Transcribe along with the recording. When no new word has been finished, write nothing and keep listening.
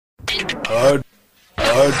Hard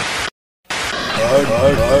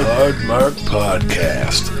Mark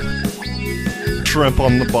Podcast. Shrimp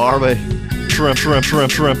on the barbie.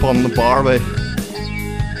 Shrimp on the barbie.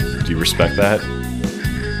 Do you respect that?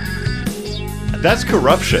 That's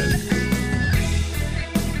corruption.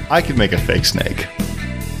 I could make a fake snake.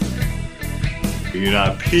 You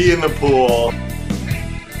not pee in the pool.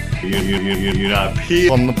 You not pee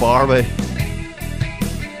on the barbie.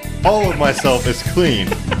 All of myself is clean.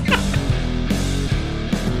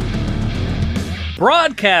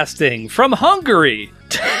 Broadcasting from Hungary.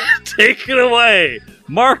 Take it away,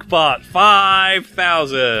 Markbot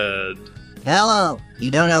 5000. Hello.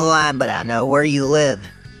 You don't know who I am, but I know where you live.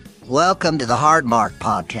 Welcome to the Hard Mark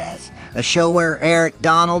Podcast, a show where Eric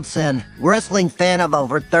Donaldson, wrestling fan of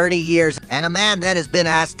over 30 years, and a man that has been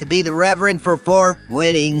asked to be the Reverend for 4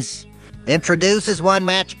 weddings, introduces one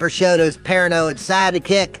match per show to his paranoid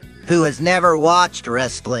sidekick, who has never watched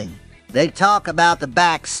wrestling. They talk about the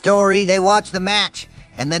backstory, they watch the match,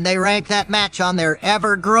 and then they rank that match on their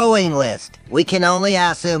ever-growing list. We can only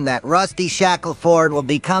assume that Rusty Shackleford will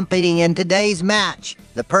be competing in today's match.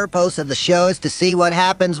 The purpose of the show is to see what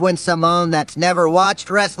happens when someone that's never watched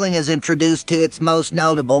wrestling is introduced to its most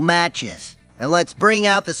notable matches. And let's bring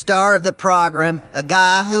out the star of the program, a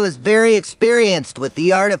guy who is very experienced with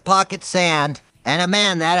the art of pocket sand, and a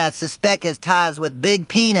man that I suspect has ties with Big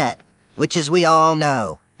Peanut, which, as we all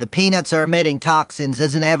know, the peanuts are emitting toxins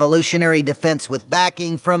as an evolutionary defense with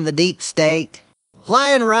backing from the deep state.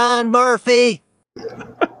 Flying Ryan Murphy!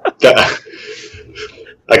 I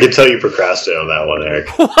can tell you procrastinated on that one, Eric.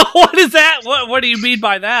 What is that? What do you mean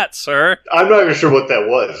by that, sir? I'm not even sure what that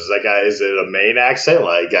was. Is it a Maine accent?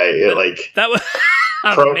 That was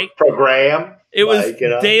program? It was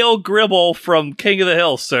Dale Gribble from King of the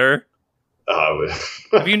Hill, sir.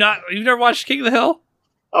 Have you not? You've never watched King of the Hill?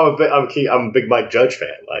 I'm a big Mike Judge fan.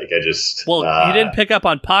 You didn't pick up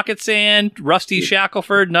on Pocket Sand, Rusty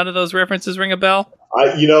Shackleford. None of those references ring a bell.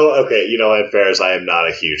 In fairness, I am not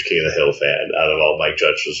a huge King of the Hill fan out of all Mike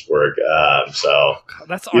Judge's work. So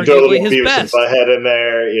that's you throw a arguably little his Beavis best. and Butthead in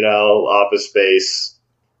there, Office Space,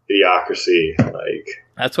 Idiocracy.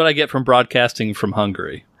 That's what I get from broadcasting from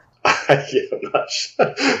Hungary. I'm not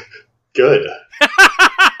sure. Good.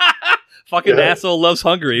 Fucking asshole loves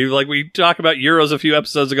Hungary. Like, we talked about Euros a few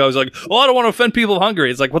episodes ago. He's like, oh, I don't want to offend people of Hungary.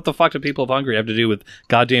 It's like, what the fuck do people of Hungary have to do with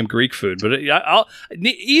goddamn Greek food? But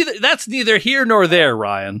that's neither here nor there,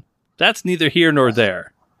 Ryan. That's neither here nor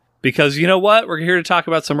there. Because you know what? We're here to talk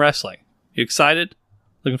about some wrestling. You excited?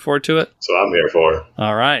 Looking forward to it? That's what I'm here for.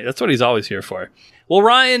 All right. That's what he's always here for. Well,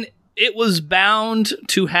 Ryan, it was bound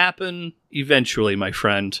to happen eventually, my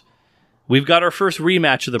friend. We've got our first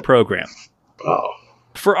rematch of the program. Oh.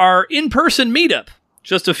 For our in-person meetup,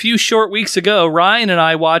 just a few short weeks ago, Ryan and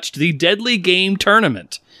I watched the Deadly Game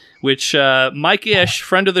Tournament, which Mike Ish,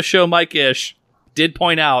 friend of the show Mike Ish, did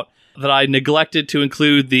point out that I neglected to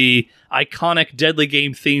include the iconic Deadly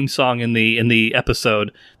Game theme song in the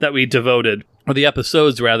episode that we devoted, or the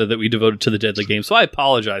episodes, rather, that we devoted to the Deadly Game. So I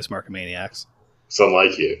apologize, Markomaniacs. It's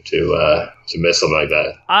unlike you to miss something like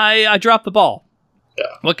that. I dropped the ball. Yeah.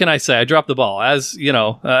 What can I say? I dropped the ball. As you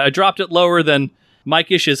know, I dropped it lower than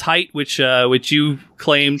Mike Ish's height, which you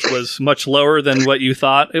claimed was much lower than what you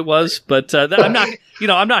thought it was. But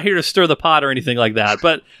I'm not here to stir the pot or anything like that.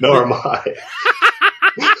 But nor am I.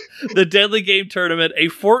 The Deadly Game Tournament, a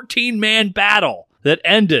 14-man battle that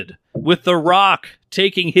ended with The Rock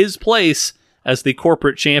taking his place as the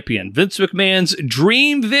corporate champion. Vince McMahon's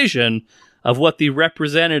dream vision of what the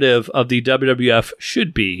representative of the WWF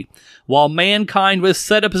should be. While Mankind was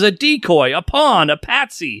set up as a decoy, a pawn, a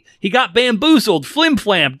patsy, he got bamboozled,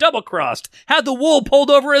 flim-flammed, double-crossed, had the wool pulled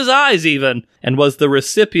over his eyes even, and was the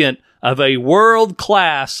recipient of a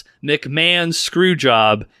world-class McMahon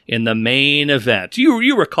screwjob in the main event.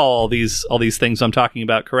 You recall all these things I'm talking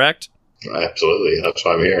about, correct? Absolutely. That's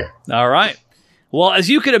why I'm here. All right. Well, as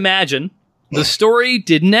you could imagine, the story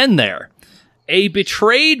didn't end there. A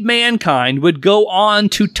betrayed Mankind would go on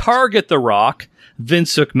to target The Rock,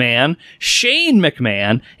 Vince McMahon, Shane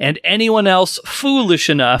McMahon, and anyone else foolish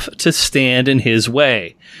enough to stand in his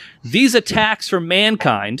way. These attacks from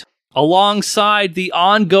Mankind, alongside the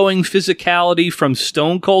ongoing physicality from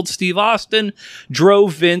Stone Cold Steve Austin,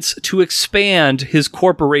 drove Vince to expand his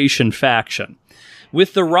corporation faction.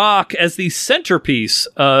 With The Rock as the centerpiece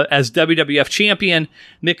as WWF champion,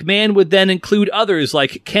 McMahon would then include others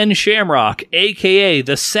like Ken Shamrock, a.k.a.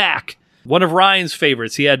 The Sack, one of Ryan's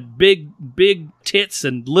favorites. He had big tits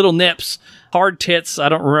and little nips, hard tits. I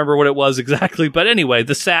don't remember what it was exactly, but anyway,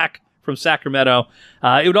 The Sack, from Sacramento.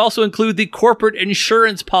 It would also include the corporate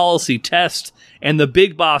insurance policy test and the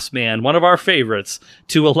Big Boss Man, one of our favorites,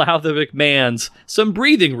 to allow the McMahons some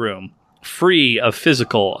breathing room, free of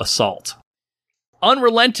physical assault.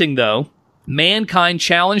 Unrelenting, though, Mankind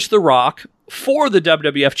challenged The Rock for the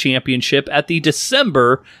WWF Championship at the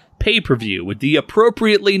December pay-per-view with the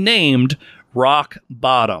appropriately named Rock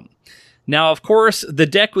Bottom. Now, of course, the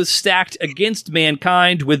deck was stacked against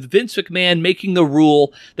Mankind, with Vince McMahon making the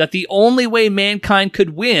rule that the only way Mankind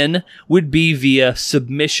could win would be via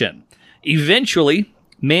submission. Eventually,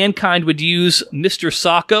 Mankind would use Mr.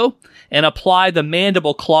 Sacco and apply the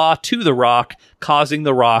mandible claw to The Rock, causing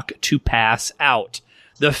The Rock to pass out.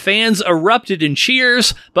 The fans erupted in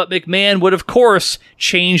cheers, but McMahon would, of course,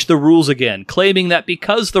 change the rules again, claiming that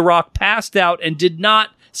because The Rock passed out and did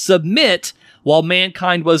not submit, while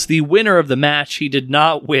Mankind was the winner of the match, he did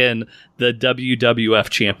not win the WWF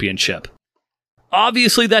Championship.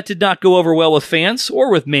 Obviously, that did not go over well with fans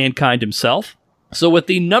or with Mankind himself. So with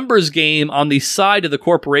the numbers game on the side of the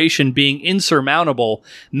corporation being insurmountable,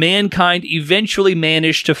 Mankind eventually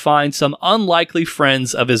managed to find some unlikely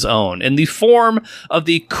friends of his own in the form of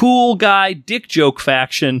the cool guy dick joke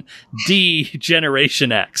faction,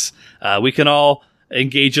 D-Generation X. We can all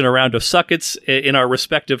engage in a round of suckets in our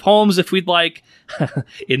respective homes if we'd like,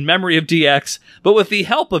 in memory of DX, but with the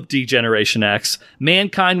help of D-Generation X,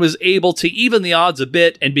 Mankind was able to even the odds a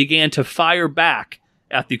bit and began to fire back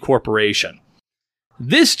at the corporation.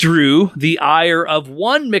 This drew the ire of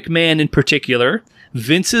one McMahon in particular,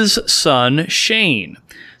 Vince's son, Shane.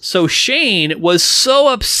 So Shane was so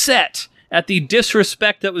upset at the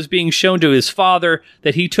disrespect that was being shown to his father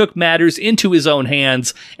that he took matters into his own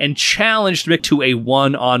hands and challenged Mick to a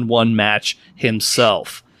one-on-one match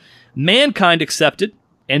himself. Mankind accepted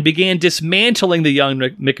and began dismantling the young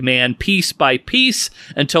McMahon piece by piece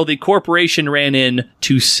until the corporation ran in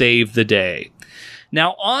to save the day.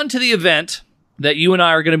 Now on to the event that you and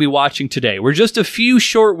I are going to be watching today. We're just a few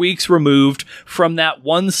short weeks removed from that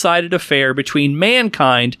one-sided affair between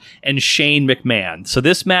Mankind and Shane McMahon. So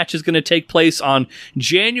this match is going to take place on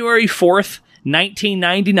January 4th,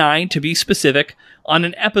 1999, to be specific, on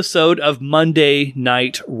an episode of Monday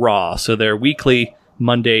Night Raw, so their weekly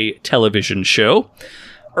Monday television show.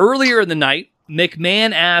 Earlier in the night,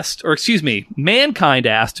 Mankind asked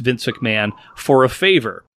Vince McMahon for a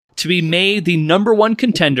favor: to be made the number one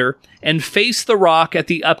contender and face The Rock at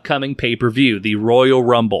the upcoming pay-per-view, the Royal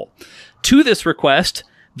Rumble. To this request,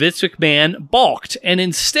 Vince McMahon balked and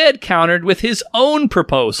instead countered with his own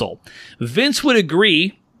proposal. Vince would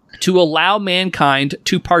agree to allow Mankind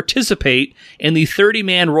to participate in the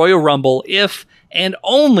 30-man Royal Rumble if, and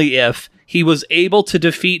only if, he was able to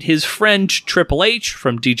defeat his friend Triple H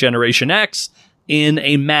from D-Generation X in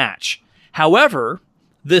a match. However,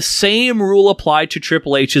 the same rule applied to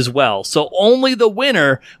Triple H as well, so only the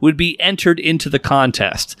winner would be entered into the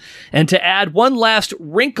contest. And to add one last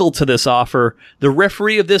wrinkle to this offer, the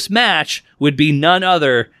referee of this match would be none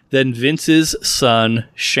other than Vince's son,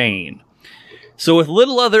 Shane. So with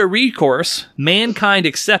little other recourse, Mankind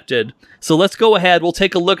accepted. So let's go ahead, we'll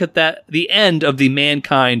take a look at the end of the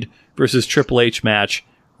Mankind versus Triple H match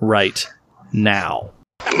right now.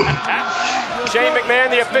 Shane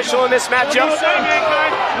McMahon, the official in this matchup.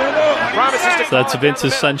 So that's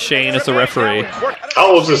Vince's son Shane as the referee.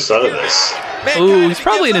 How old's his son in this? Ooh, he's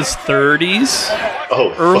probably in his 30s.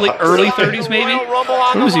 Oh, early fuck. 30s maybe.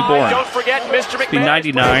 When was he born? Don't forget, Mr. He'd be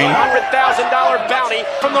McMahon 99. $100,000 bounty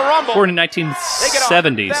from the Rumble. Born in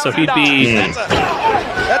 1970, so he'd be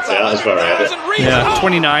That's about right.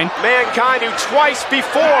 29. Mankind, who twice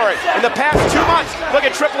before in the past 2 months. Look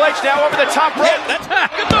at Triple H now over the top rope.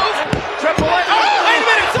 Good move. Triple H. Oh, wait a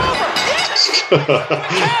minute, it's over.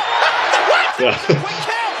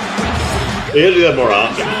 You gotta do that more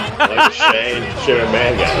often. Like Shane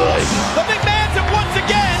McMahon guy. Like. The McMahons have once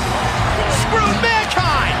again screwed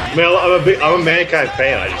Mankind. I mean, I'm a Mankind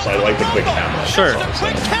fan. I like the quick count. Sure.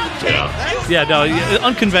 Quick count. Yeah, no,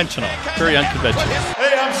 unconventional. Very unconventional.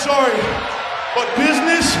 Hey, I'm sorry, but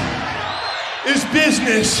business is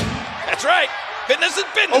business. That's right. Business is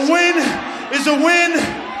A business. win is a win,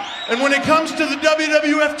 and when it comes to the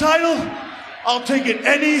WWF title, I'll take it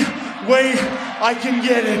any way I can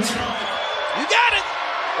get it. You got it.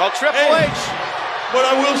 Well, Triple Hey. H. But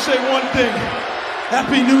I will say one thing.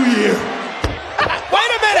 Happy New Year.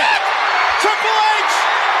 Wait a minute. Triple H.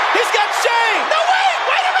 He's got Shane. No,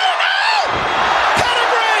 wait a minute. No.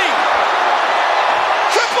 Pedigree.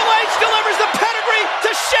 Triple H delivers the pedigree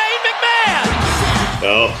to Shane McMahon.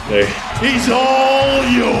 Oh, there. He's all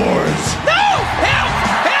yours. No. Help.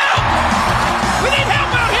 Help. We need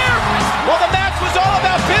help out here. Well, the match was all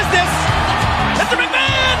about business. Mr.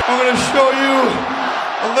 McMahon. I'm going to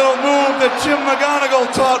Jim McGonigal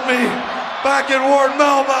taught me back in Ward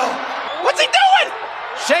Melville. What's he doing?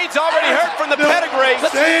 Shane's already hurt from the pedigree.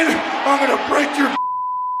 Shane, I'm going to break your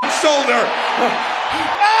shoulder.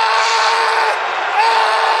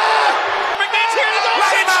 McMahon's here to go.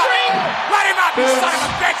 Let him out, you son of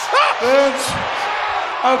a bitch. Vince,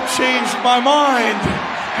 I've changed my mind.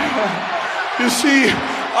 You see,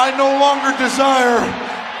 I no longer desire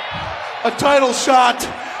a title shot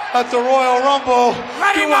at the Royal Rumble.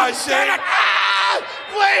 Let him up, Shane?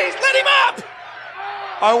 Please, let him up.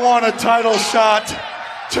 I want a title shot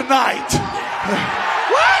tonight.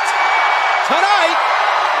 What? Tonight?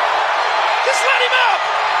 Just let him up.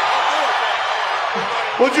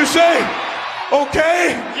 What'd you say?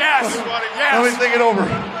 Okay? Yes. Let me think it over.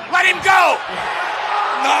 Let him go.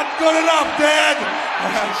 Not good enough, Dad.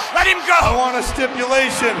 Let him I go. want a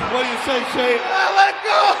stipulation. What do you say, Shane? Let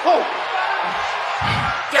go.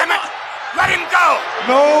 Damn it. Let him go.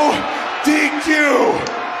 No DQ.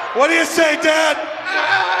 What do you say, Dad?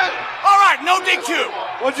 All right, no DQ.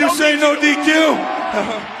 What'd you say, no DQ?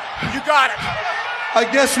 You got it. I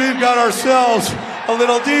guess we've got ourselves a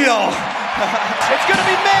little deal. It's going to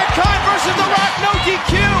be Mankind versus The Rock, no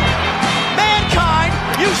DQ. Mankind,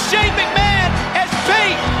 you Shane McMahon as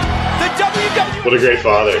fate. The WWE. What a great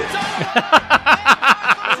father.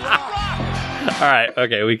 All right,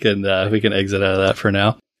 okay, we can exit out of that for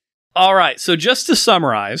now. All right, so just to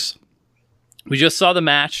summarize, we just saw the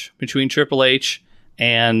match between Triple H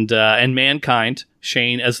and Mankind,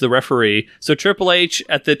 Shane as the referee. So Triple H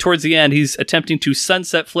towards the end, he's attempting to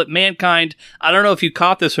sunset flip Mankind. I don't know if you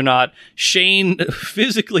caught this or not. Shane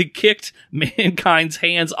physically kicked Mankind's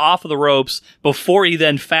hands off of the ropes before he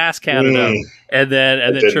then fast counted him, and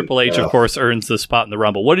then Triple H, of course, earns the spot in the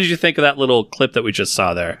Rumble. What did you think of that little clip that we just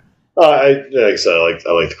saw there? Like I said, I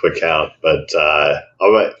like the quick count, but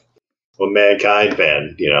I'm a Mankind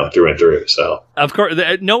fan, through and through. So of course,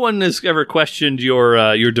 no one has ever questioned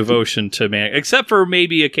your devotion to Man, except for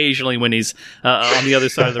maybe occasionally when he's on the other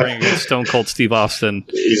side of the ring against Stone Cold Steve Austin.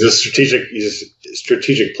 He's a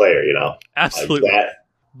strategic player, Absolutely. Like that.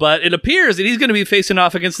 But it appears that he's going to be facing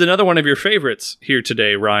off against another one of your favorites here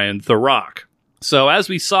today, Ryan, The Rock. So as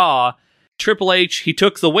we saw, Triple H, he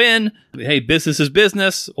took the win. Hey, business is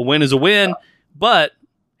business. A win is a win. But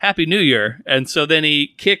Happy New Year. And so then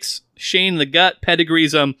he kicks Shane in the gut,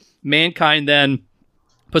 pedigrees him. Mankind then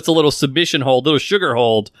puts a little submission hold, little sugar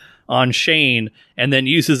hold on Shane, and then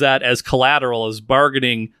uses that as collateral, as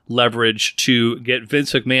bargaining leverage to get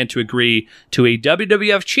Vince McMahon to agree to a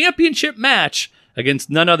WWF Championship match against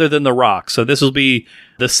none other than The Rock. So this will be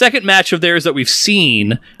the second match of theirs that we've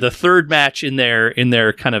seen, the third match in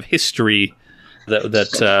their kind of history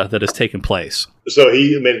that has taken place. So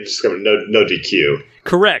he made it discover no DQ.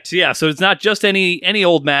 Correct. Yeah. So it's not just any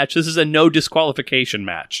old match. This is a no disqualification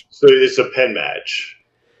match. So it's a pin match.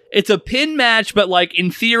 It's a pin match, but like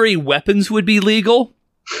in theory, weapons would be legal.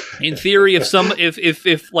 In theory,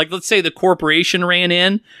 if like let's say the corporation ran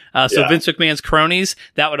in, Vince McMahon's cronies,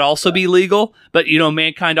 that would also be legal. But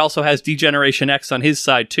Mankind also has Degeneration X on his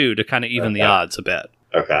side too to kind of even the odds a bit.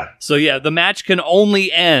 Okay. So yeah, the match can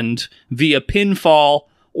only end via pinfall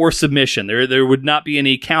or submission. There would not be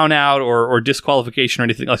any count out or disqualification or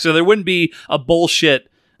anything like. So there wouldn't be a bullshit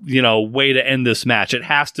way to end this match. It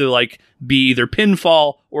has to be either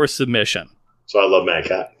pinfall or submission. So I love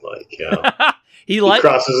Mankind. He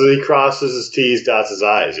crosses his T's, dots his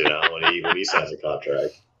I's. When he signs a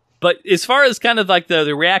contract. But as far as kind of like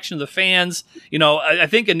the reaction of the fans, I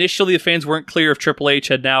think initially the fans weren't clear if Triple H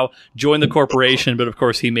had now joined the corporation, but of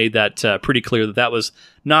course he made that pretty clear that was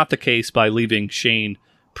not the case by leaving Shane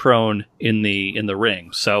prone in the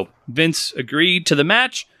ring. So Vince agreed to the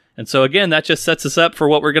match, and so again that just sets us up for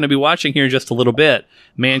what we're going to be watching here in just a little bit.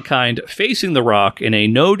 Mankind facing The Rock in a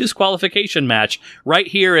no disqualification match right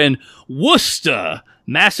here in Worcester,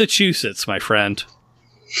 Massachusetts, my friend.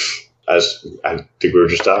 As I think we were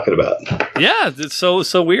just talking about. Yeah, it's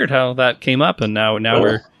so weird how that came up, and now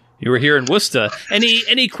we're here in Worcester.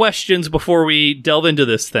 Any questions before we delve into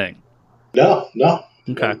this thing? No.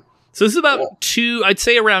 Okay. So this is about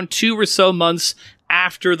around 2 or so months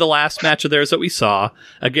after the last match of theirs that we saw.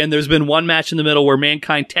 Again, there's been one match in the middle where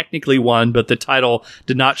Mankind technically won, but the title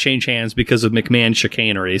did not change hands because of McMahon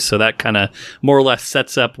chicanery. So that kind of more or less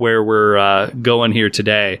sets up where we're going here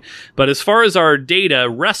today. But as far as our data,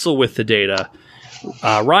 wrestle with the data.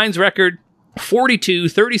 Ryan's record, 42,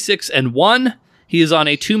 36, and 1. He is on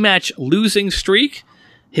a 2-match losing streak.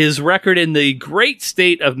 His record in the great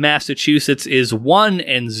state of Massachusetts is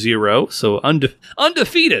 1-0, so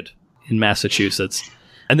undefeated in Massachusetts.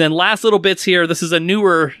 And then last little bits here. This is a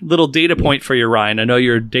newer little data point for you, Ryan. I know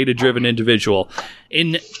you're a data-driven individual.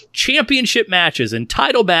 In championship matches and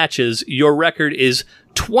title matches, your record is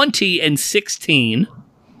 20-16.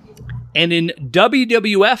 And in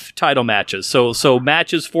WWF title matches, so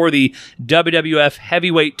matches for the WWF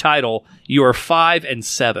heavyweight title, you are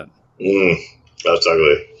 5-7. That's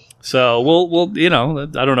ugly. So we'll I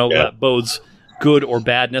don't know if that bodes good or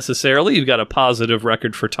bad necessarily. You've got a positive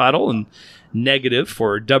record for title and negative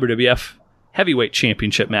for WWF heavyweight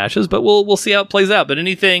championship matches, but we'll see how it plays out. But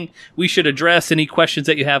anything we should address, any questions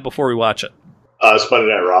that you have before we watch it? It's Monday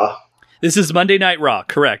Night Raw. This is Monday Night Raw,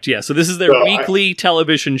 correct? Yeah. So this is their weekly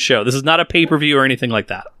television show. This is not a pay-per-view or anything like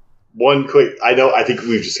that. One quick, I think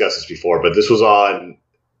we've discussed this before, but this was on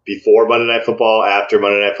before Monday Night Football, after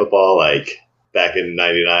Monday Night Football, like back in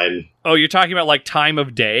 '99. Oh, you're talking about like time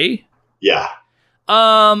of day? Yeah.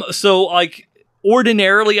 So like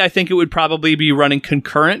ordinarily, I think it would probably be running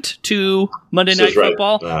concurrent to Monday Night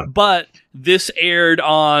Football, but this aired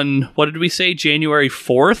on, what did we say, January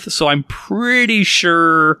 4th? So I'm pretty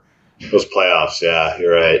sure it was playoffs. Yeah,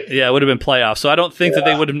 you're right. Yeah, it would have been playoffs. So I don't think that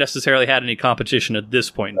they would have necessarily had any competition at this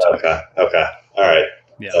point in time. Okay. All right.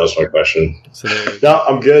 Yeah. That was my question. So no,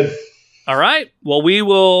 I'm good. All right. Well, we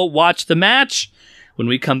will watch the match. When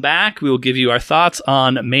we come back, we will give you our thoughts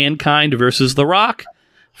on Mankind versus The Rock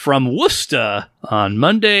from Worcester on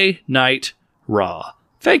Monday Night Raw.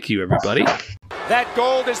 Thank you, everybody. That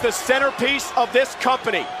gold is the centerpiece of this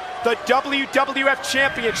company, the WWF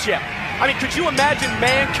Championship. I mean, could you imagine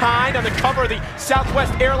Mankind on the cover of the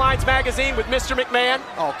Southwest Airlines magazine with Mr. McMahon?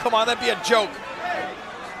 Oh, come on, that'd be a joke.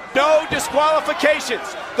 No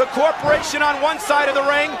disqualifications. The corporation on one side of the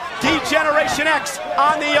ring, D-Generation X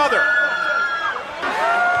on the other.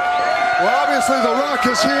 Well, obviously The Rock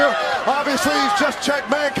is here. Obviously he's just checked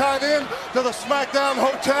Mankind in to the SmackDown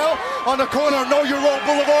Hotel on the corner of Know Your Road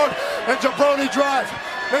Boulevard and Jabroni Drive.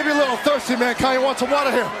 Maybe a little thirsty, Mankind. You want some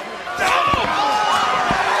water here? No!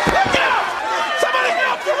 Look out! Somebody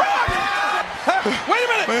help The Rock! Wait a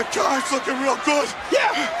minute! Mankind's looking real good.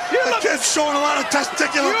 Yeah! The kid's showing a lot of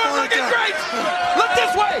testicular You're looking great! Look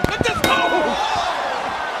this way! Look this way!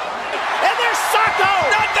 And there's Socko!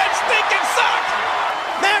 Not that stinking sock!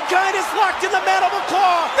 Mankind is locked in the mandible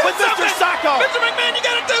claw with Mr. Socko! Mr. McMahon, you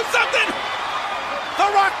gotta do something!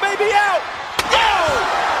 The Rock may be out!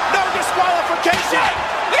 No disqualification!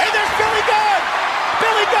 And there's Billy Gunn!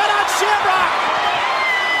 Billy Gunn on Shamrock!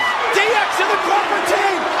 DX and the corporate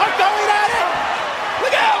team are going at it!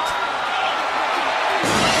 Look out!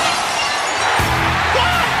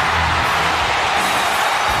 What?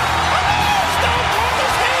 Oh no! Stone Cold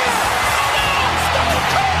is here! Oh no! Stone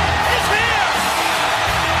Cold is here!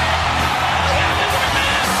 Look out, Mr.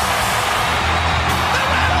 McMahon! The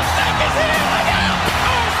rattlesnake is here! Look out!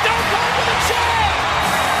 Oh, Stone Cold with a chair!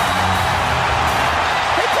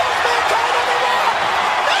 He pulls Mankind on the Rock!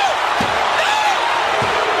 No! No!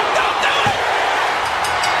 Don't do it!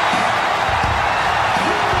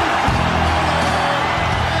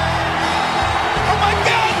 Oh my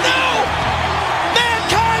God, no!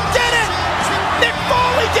 Mankind did it! Nick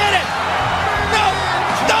Foley did it! No!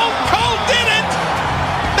 Stone Cold did it!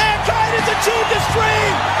 Mankind has achieved his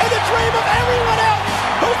dream and the dream of everyone else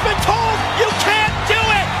who's been told you can't do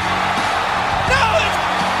it! No!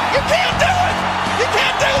 You can't do it! You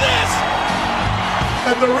can't do this!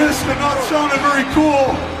 At the risk of not sounding very cool,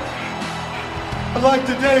 I'd like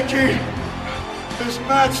to dedicate this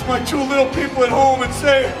match to my two little people at home and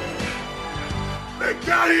say,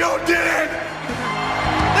 Mankind did it!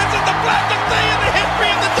 This is the blackest day in the history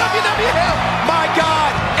of the WWF! My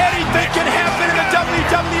God, anything can happen in the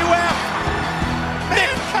WWF!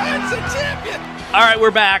 Mankind's a champion! All right,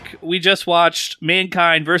 we're back. We just watched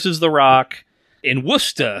Mankind versus The Rock in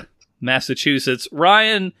Worcester, Massachusetts.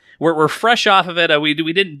 Ryan, we're fresh off of it. We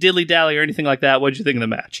didn't dilly-dally or anything like that. What did you think of the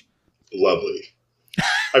match? Lovely.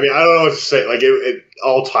 I mean, I don't know what to say. Like, it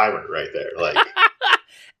all-timer right there. Like,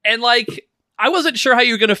 And like, I wasn't sure how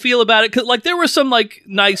you were going to feel about it, because like there were some like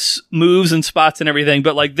nice moves and spots and everything,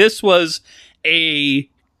 but like this was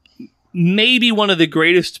maybe one of the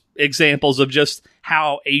greatest examples of just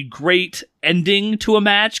how a great ending to a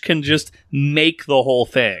match can just make the whole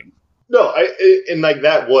thing. no, and like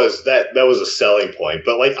that was a selling point.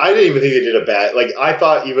 But like, I didn't even think they did a bad. Like, I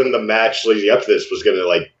thought even the match leading up to this was gonna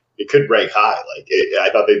like it could rank high. Like, I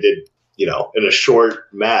thought they did. You know, in a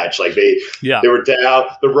short match, like they were down.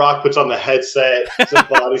 The Rock puts on the headset, some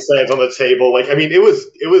body slams on the table. Like, I mean, it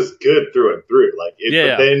was good through and through. Like,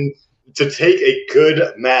 but then to take a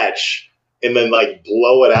good match and then like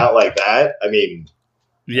blow it out like that. I mean,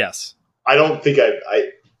 yes, I don't think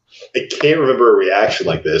I can't remember a reaction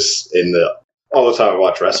like this in the all the time I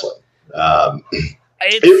watch wrestling.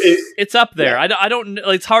 It's up there. Yeah. I don't.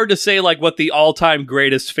 It's hard to say like what the all-time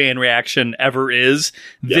greatest fan reaction ever is.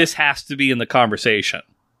 Yeah. This has to be in the conversation.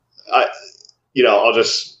 I'm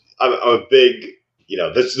a big.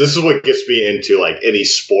 This is what gets me into like any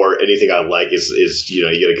sport, anything I like is you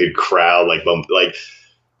get a good crowd, like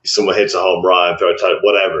someone hits a home run, throw a touch,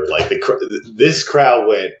 whatever. Like this crowd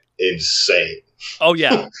went insane. Oh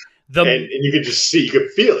yeah, and you could just see, you could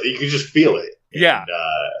feel it. You could just feel it. Yeah, and,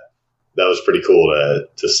 that was pretty cool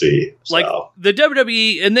to see. Like the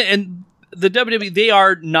WWE and the WWE, they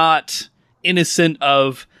are not innocent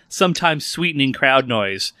of sometimes sweetening crowd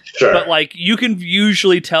noise. Sure. But like you can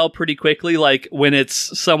usually tell pretty quickly like when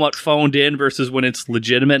it's somewhat phoned in versus when it's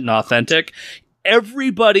legitimate and authentic.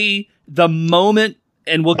 Everybody, the moment,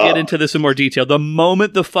 and we'll get into this in more detail, the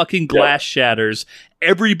moment the fucking glass shatters,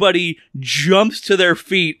 everybody jumps to their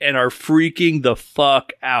feet and are freaking the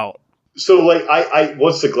fuck out. So like I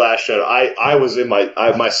once the glass shattered, I was in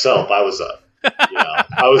I was up.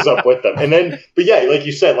 I was up with them. And then, but yeah, like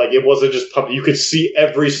you said, like it wasn't just pumping. You could see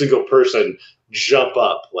every single person jump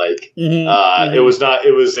up. Like it was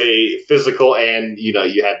a physical, and you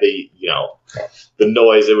had the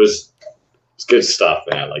noise. It's good stuff,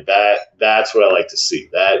 man. Like that's what I like to see.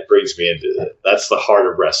 That brings me into it. That's the heart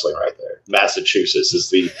of wrestling right there. Massachusetts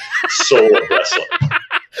is the soul of wrestling.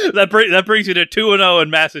 That brings you to 2-0 in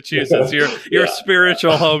Massachusetts. Your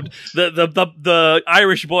spiritual home. The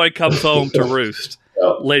Irish boy comes home to roost,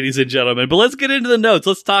 ladies and gentlemen. But let's get into the notes.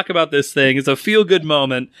 Let's talk about this thing. It's a feel good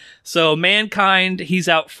moment. So Mankind, he's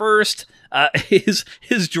out first. His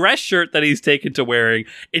dress shirt that he's taken to wearing,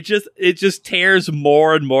 it just tears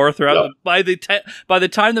more and more throughout. By the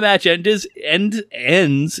time the match ends,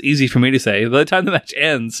 easy for me to say. By the time the match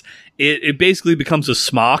ends, it basically becomes a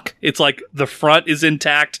smock. It's like the front is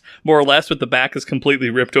intact, more or less, but the back is completely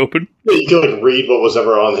ripped open. You can like read what was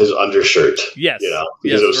ever on his undershirt. Yes,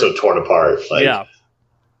 because it was so torn apart. Like, yeah.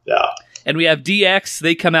 And we have DX.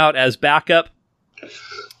 They come out as backup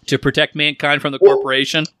to protect Mankind from the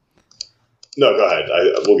corporation. No, go ahead.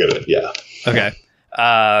 We'll get it. Yeah. Okay.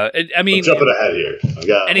 I mean, I'm jumping ahead here.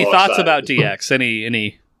 Any thoughts about DX?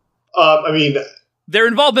 Any? I mean, their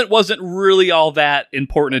involvement wasn't really all that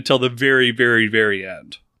important until the very, very, very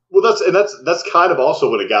end. Well, that's kind of also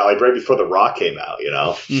what it got like right before The Rock came out.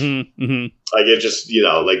 Mm-hmm, mm-hmm. Like it just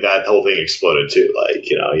like that whole thing exploded too. Like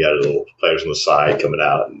you had little players on the side coming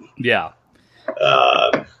out. And, yeah.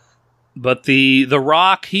 But the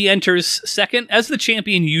Rock, he enters second, as the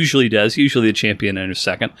champion usually does. Usually the champion enters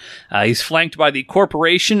second. He's flanked by the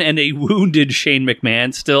corporation and a wounded Shane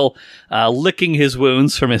McMahon, still licking his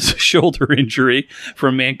wounds from his shoulder injury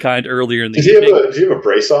from Mankind earlier in the evening. Did he have a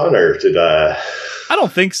brace on, or did I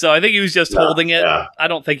don't think so. I think he was just holding it. Yeah. I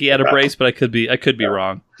don't think he had a brace, but I could be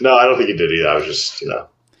wrong. No, I don't think he did either. I was just, it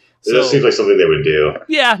just seems like something they would do.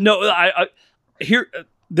 Yeah, no, here...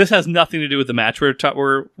 This has nothing to do with the match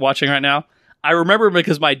we're watching right now. I remember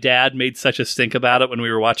because my dad made such a stink about it when we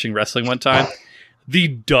were watching wrestling one time. The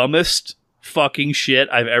dumbest fucking shit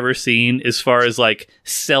I've ever seen as far as like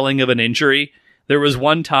selling of an injury. There was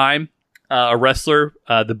one time a wrestler,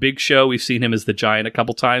 the Big Show, we've seen him as the Giant a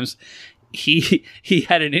couple times. He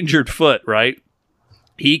had an injured foot, right?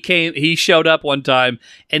 He showed up one time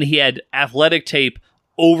and he had athletic tape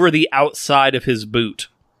over the outside of his boot.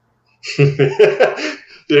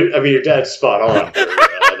 I mean, your dad's spot on for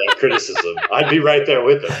that criticism. I'd be right there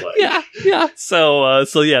with him. Like. Yeah. So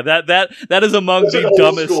yeah, that is among the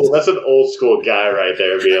dumbest. That's an old school guy right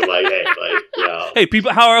there, being like, hey, hey,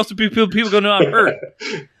 people. How else do people gonna know I'm hurt?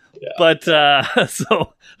 Yeah. But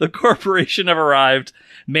so the corporation have arrived.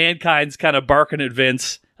 Mankind's kind of barking at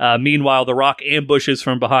Vince. Meanwhile, The Rock ambushes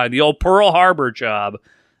from behind. The old Pearl Harbor job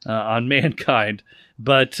on Mankind,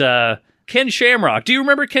 but. Ken Shamrock. Do you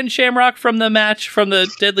remember Ken Shamrock from the match from the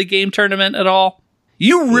Deadly Game tournament at all?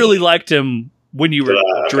 You really liked him when you were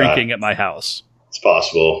drinking at my house. It's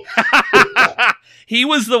possible. He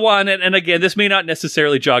was the one, and again, this may not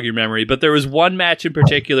necessarily jog your memory, but there was one match in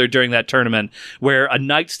particular during that tournament where a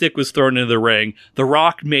nightstick was thrown into the ring. The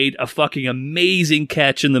Rock made a fucking amazing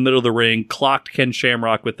catch in the middle of the ring, clocked Ken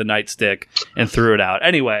Shamrock with the nightstick, and through it out.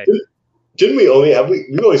 Anyway. Didn't we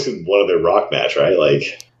we've only seen one other Rock match, right?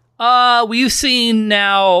 Like... we've seen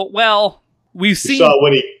now. Well, we've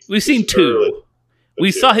seen two.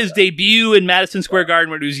 We saw his debut in Madison Square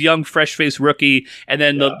Garden when he was a young, fresh-faced rookie, and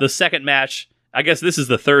then the second match. I guess this is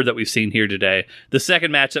the third that we've seen here today. The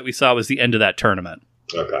second match that we saw was the end of that tournament.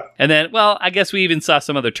 Okay. And then, well, I guess we even saw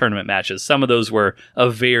some other tournament matches. Some of those were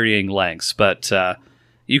of varying lengths, but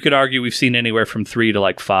you could argue we've seen anywhere from 3 to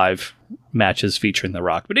like 5 matches featuring The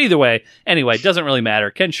Rock. But either way, anyway, it doesn't really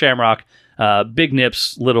matter. Ken Shamrock, big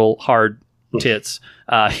nips, little hard tits.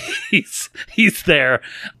 He's there.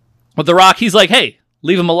 With The Rock, he's like, hey,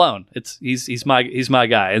 leave him alone. He's my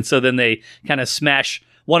guy. And so then they kind of smash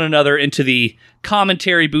one another into the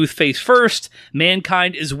commentary booth face first.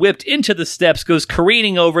 Mankind is whipped into the steps, goes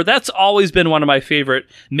careening over. That's always been one of my favorite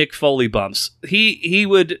Mick Foley bumps. He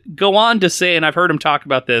would go on to say, and I've heard him talk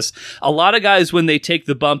about this, a lot of guys, when they take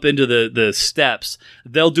the bump into the steps,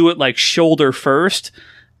 they'll do it like shoulder first.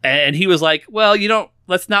 And he was like, well,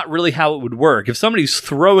 that's not really how it would work. If somebody's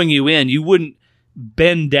throwing you in, you wouldn't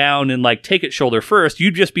bend down and like take it shoulder first.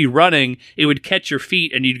 You'd just be running, it would catch your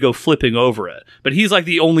feet, and you'd go flipping over it. But he's like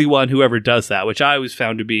the only one who ever does that, which I always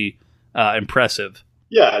found to be impressive.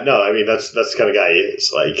 Yeah, no, I mean that's the kind of guy he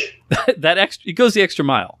is. Like he goes the extra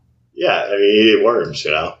mile. Yeah, I mean he ate worms,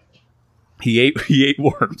 He ate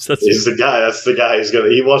worms. He's the guy. That's the guy who's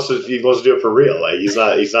he wants to do it for real. Like he's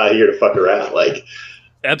not here to fuck around. Like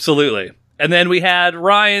absolutely. And then we had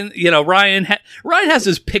Ryan. Ryan has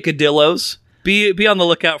his picadillos. Be on the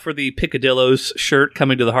lookout for the Picadillos shirt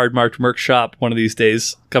coming to the Hard Marked Merch shop one of these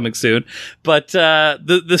days, coming soon. But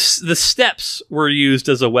the steps were used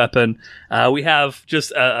as a weapon. We have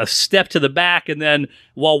just a step to the back, and then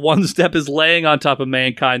while one step is laying on top of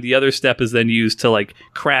Mankind, the other step is then used to like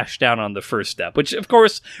crash down on the first step. Which, of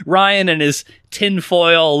course, Ryan and his tin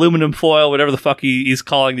foil, aluminum foil, whatever the fuck he's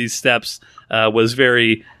calling these steps, was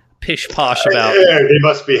very pish posh about. They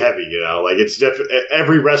must be heavy, Like it's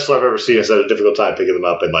every wrestler I've ever seen has had a difficult time picking them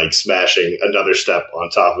up and like smashing another step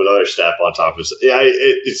on top of another step on top of. Yeah,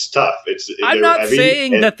 it's tough. I'm not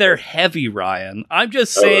saying that they're heavy, Ryan. I'm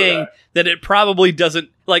just saying that it probably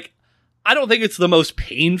doesn't like. I don't think it's the most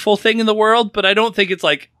painful thing in the world, but I don't think it's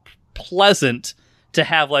like pleasant to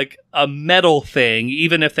have like a metal thing,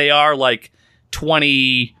 even if they are like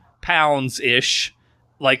 20 pounds ish,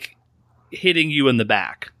 like hitting you in the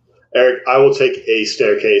back. Eric, I will take a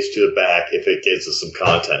staircase to the back if it gets us some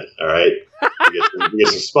content. All right, we get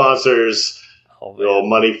some sponsors, a little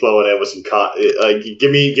money flowing in with some like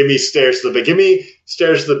give me stairs to the back, give me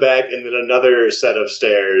stairs to the back, and then another set of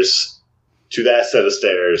stairs to that set of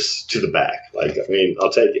stairs to the back. Like, I mean, I'll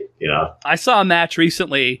take it. I saw a match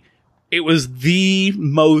recently. It was the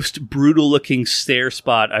most brutal looking stair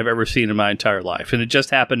spot I've ever seen in my entire life, and it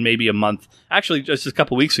just happened maybe just a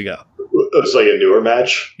couple weeks ago. It was like a newer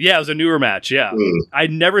match? Yeah, it was a newer match, yeah.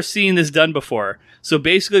 I'd never seen this done before. So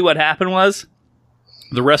basically what happened was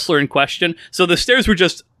the wrestler in question, so the stairs were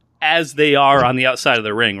just as they are on the outside of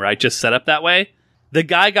the ring, right? Just set up that way. The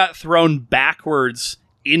guy got thrown backwards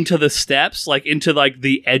into the steps, like into like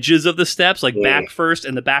the edges of the steps, like back first,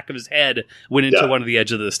 and the back of his head went into one of the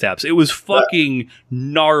edges of the steps. It was fucking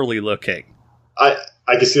gnarly looking. I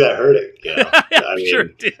can see that hurting. I'm sure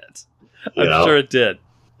it did. I'm sure it did.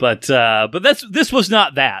 But this was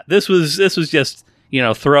not that. This was just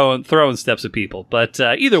throwing steps at people. But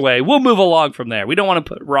either way, we'll move along from there. We don't want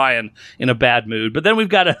to put Ryan in a bad mood. But then we've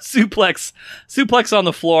got a suplex on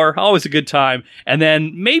the floor, always a good time. And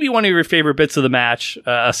then maybe one of your favorite bits of the match,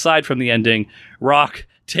 aside from the ending, Rock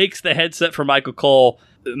takes the headset from Michael Cole,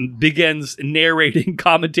 begins narrating,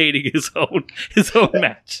 commentating his own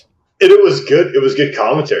match. And it was good. It was good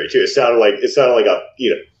commentary too. It sounded like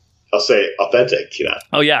a I'll say authentic,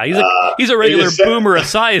 Oh yeah, he's a regular Boomer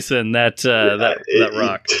Esiason, that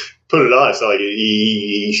Rock. Put it on. It's not like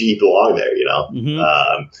he belonged there,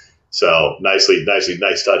 Mm-hmm. So nice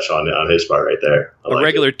touch on his part right there. A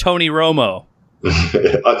regular Tony Romo.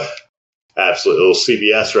 Absolutely, little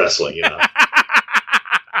CBS wrestling,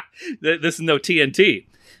 This is no TNT,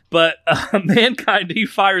 but Mankind, he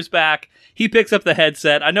fires back. He picks up the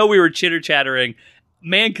headset. I know we were chitter-chattering.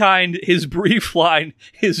 Mankind, his brief line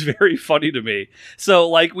is very funny to me. So,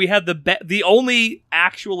 like, we have the only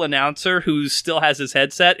actual announcer who still has his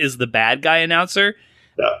headset is the bad guy announcer.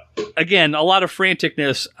 Yeah. Again, a lot of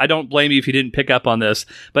franticness. I don't blame you if you didn't pick up on this.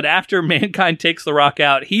 But after Mankind takes the Rock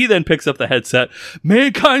out, he then picks up the headset.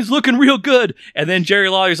 Mankind's looking real good. And then Jerry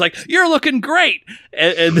Lawler's like, you're looking great.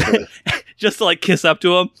 And just to, like, kiss up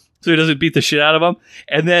to him, so he doesn't beat the shit out of him.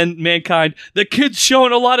 And then Mankind, the kid's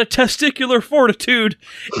showing a lot of testicular fortitude.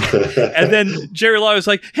 And then Jerry Lawler's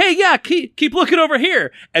like, hey, yeah, keep looking over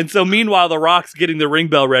here. And so meanwhile, the Rock's getting the ring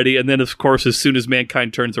bell ready. And then, of course, as soon as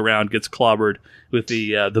Mankind turns around, gets clobbered with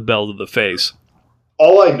the bell to the face.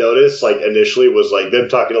 All I noticed, like, initially was, like, them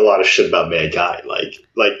talking a lot of shit about Mankind. Like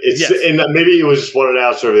it's, yes. And maybe it was just one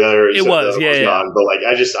announcer or the other. It was, yeah. On, but, like,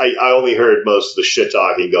 I only heard most of the shit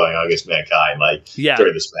talking going on against Mankind, like,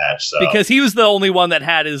 during this match. So. Because he was the only one that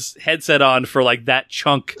had his headset on for, like, that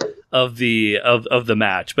chunk of the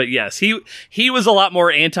match. But yes, he was a lot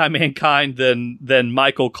more anti-Mankind than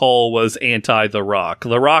Michael Cole was anti-The Rock.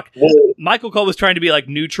 Michael Cole was trying to be like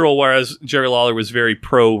neutral, whereas Jerry Lawler was very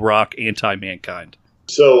pro-Rock, anti-Mankind.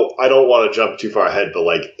 So I don't want to jump too far ahead, but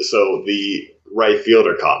so the right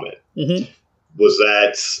fielder comment, was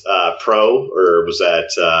that pro, or was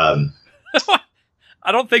that?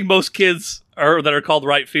 I don't think most kids that are called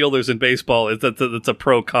right fielders in baseball that's a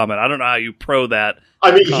pro comment. I don't know how you pro that.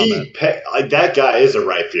 I mean, that guy is a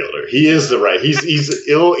right fielder. He is the right. He's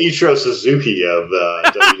Ichiro Suzuki of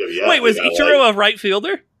WWF. Wait, was Ichiro a right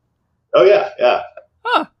fielder? Oh yeah.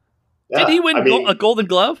 Huh. Yeah. Did he win a Golden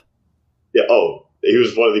Glove? Yeah. Oh, he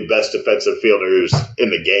was one of the best defensive fielders in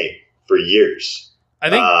the game for years. I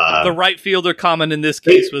think the right fielder comment in this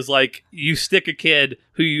case was like, you stick a kid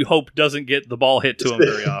who you hope doesn't get the ball hit to him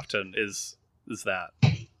very often. Is that?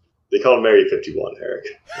 They call him Area 51, Eric.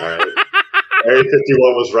 All right. Area 51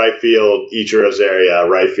 was right field. Ichiro's area,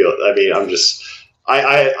 right field. I mean, I'm just,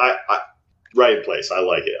 I right in place. I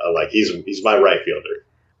like it. He's my right fielder.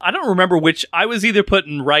 I don't remember which. I was either put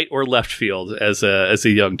in right or left field as a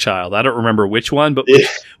young child. I don't remember which one, but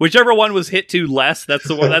whichever one was hit to less, that's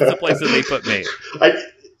the one. That's the place that they put me.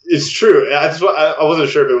 It's true. I wasn't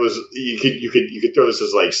sure if it was. You could throw this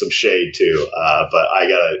as like some shade too, but I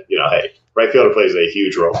gotta, hey, right fielder plays a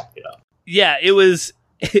huge role. Yeah, it was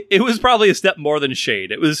probably a step more than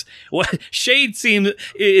shade. It was what shade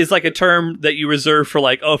is like a term that you reserve for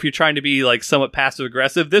like, if you're trying to be like somewhat passive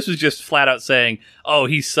aggressive. This was just flat out saying,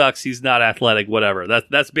 he sucks, he's not athletic, whatever.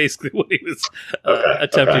 That's basically what he was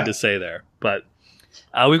attempting to say there. But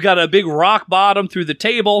we've got a big rock bottom through the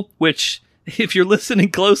table, which if you're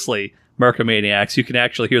listening closely, Markomaniacs, you can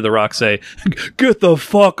actually hear The Rock say, "Get the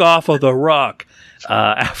fuck off of the Rock,"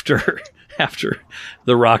 after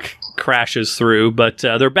The Rock crashes through. But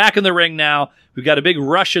they're back in the ring now. We've got a big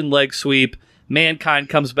Russian leg sweep. Mankind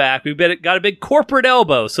comes back. We've got a big corporate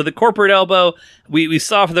elbow. So the corporate elbow we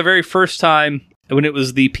saw for the very first time when it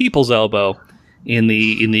was the People's Elbow in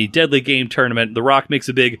the Deadly Game tournament. The Rock makes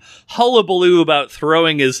a big hullabaloo about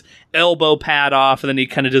throwing his elbow pad off, and then he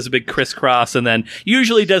kind of does a big crisscross, and then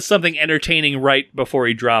usually does something entertaining right before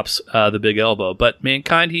he drops the big elbow. But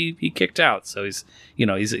Mankind, he kicked out, so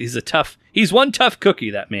he's one tough cookie,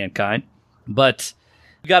 that Mankind. But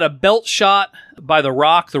we got a belt shot by The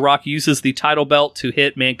Rock. The Rock uses the title belt to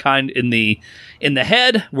hit Mankind in the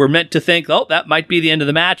head. We're meant to think, that might be the end of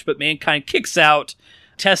the match, but Mankind kicks out.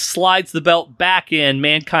 Test slides the belt back in.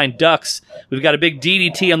 Mankind ducks. We've got a big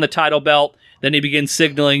DDT on the title belt. Then he begins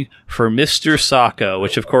signaling for Mr. Sacco,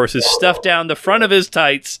 which of course is stuffed down the front of his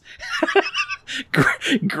tights.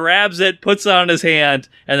 Grabs it, puts it on his hand,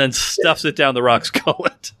 and then stuffs it down The Rock's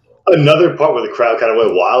gullet. Another part where the crowd kind of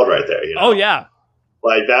went wild right there. Oh yeah,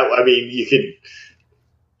 like that. I mean,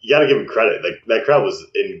 you got to give him credit. Like that crowd was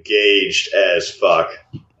engaged as fuck.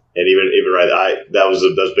 And even right, that was a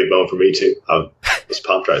big moment for me too. I was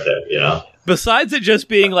pumped right there, Besides it just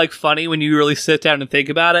being like funny when you really sit down and think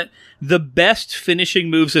about it, the best finishing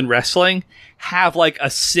moves in wrestling have like a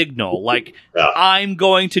signal, like I'm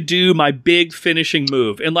going to do my big finishing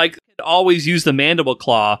move, and like always use the mandible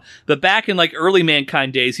claw. But back in like early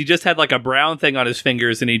Mankind days, he just had like a brown thing on his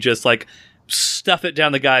fingers, and he just like stuff it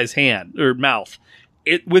down the guy's hand or mouth.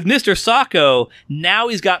 With Mr. Sacco, now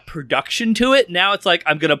he's got production to it. Now it's like,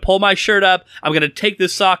 I'm going to pull my shirt up, I'm going to take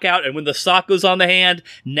this sock out, and when the sock goes on the hand,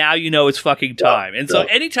 now you know it's fucking time. And so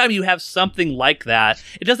anytime you have something like that,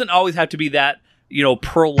 it doesn't always have to be that,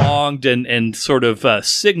 prolonged and sort of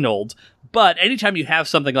signaled, but anytime you have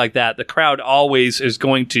something like that, the crowd always is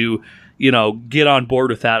going to, get on board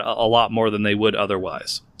with that a lot more than they would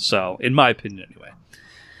otherwise. So, in my opinion anyway.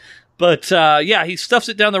 But, he stuffs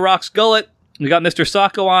it down The Rock's gullet. We got Mr.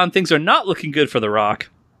 Sacco on. Things are not looking good for The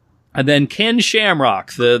Rock. And then Ken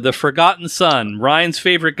Shamrock, the forgotten son, Ryan's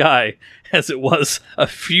favorite guy, as it was a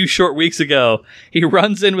few short weeks ago. He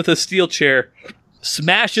runs in with a steel chair,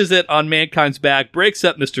 smashes it on Mankind's back, breaks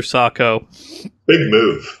up Mr. Sacco. Big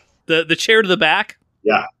move. The chair to the back?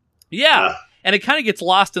 Yeah. And it kind of gets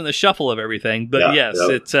lost in the shuffle of everything. But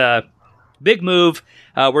it's a big move.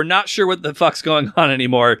 We're not sure what the fuck's going on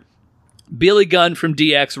anymore. Billy Gunn from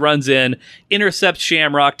DX runs in, intercepts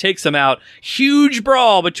Shamrock, takes him out. Huge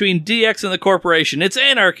brawl between DX and the corporation. It's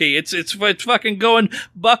anarchy. It's fucking going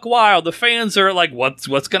buck wild. The fans are like, what's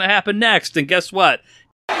going to happen next? And guess what?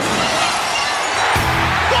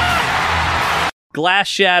 Glass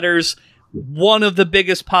shatters. One of the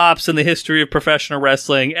biggest pops in the history of professional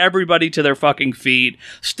wrestling. Everybody to their fucking feet.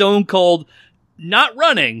 Stone Cold not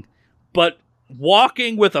running, but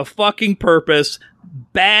walking with a fucking purpose,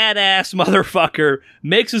 badass motherfucker,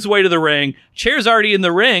 makes his way to the ring. Chair's already in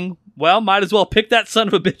the ring. Well, might as well pick that son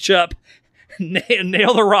of a bitch up,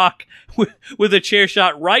 nail the Rock with a chair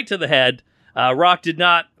shot right to the head. Rock did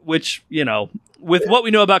not, which, you know, with what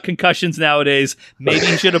we know about concussions nowadays, maybe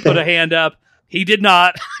he should have put a hand up. He did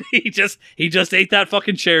not. he just ate that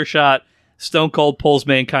fucking chair shot. Stone Cold pulls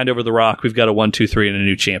Mankind over the Rock. We've got a 1-2-3 and a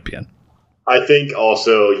new champion. I think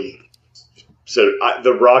also,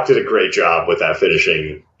 The Rock did a great job with that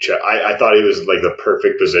finishing. I thought he was like the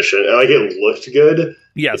perfect position. And, like, it looked good.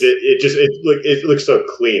 Yes. It looked so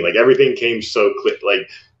clean. Like, everything came so clean. Like,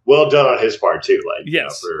 well done on his part too. Like,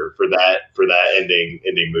 yes, you know, for that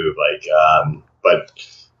ending move. Like, but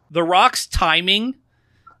The Rock's timing,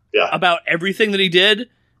 about everything that he did.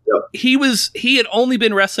 Yep. He had only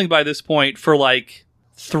been wrestling by this point for like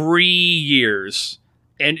 3 years,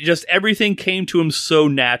 and just everything came to him so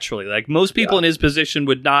naturally. Like, most people in his position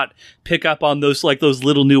would not pick up on those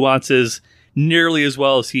little nuances nearly as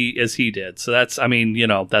well as he did. So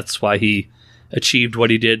that's why he achieved what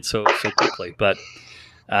he did so quickly. But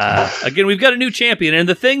again, we've got a new champion, and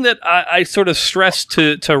the thing that I sort of stressed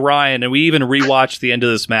to Ryan, and we even rewatched the end of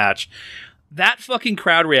this match, that fucking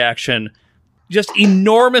crowd reaction, just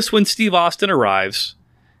enormous when Steve Austin arrives,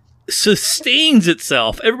 sustains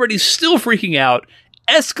itself. Everybody's still freaking out,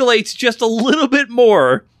 escalates just a little bit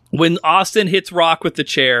more when Austin hits Rock with the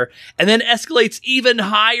chair, and then escalates even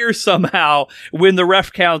higher somehow when the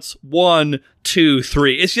ref counts 1, 2,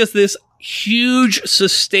 3. It's just this huge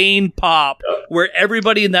sustained pop where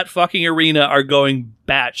everybody in that fucking arena are going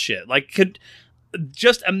batshit. Like,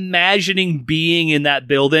 just imagining being in that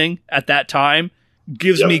building at that time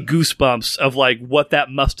gives me goosebumps of like what that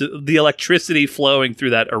the electricity flowing through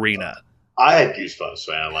that arena. I had goosebumps,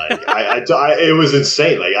 man. Like, it was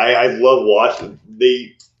insane. Like, I love watching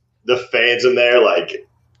the fans in there. Like,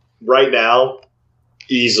 right now,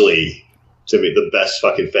 easily to me the best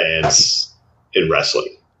fucking fans in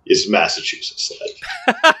wrestling is Massachusetts.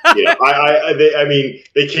 Like, you know,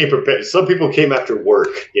 they came prepared. Some people came after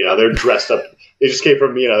work. You know, they're dressed up. They just came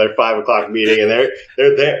from, you know, their 5 o'clock meeting, and they're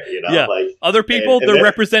there. You know, like other people, they're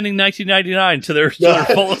representing 1999 to their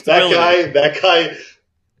fullest ability. That guy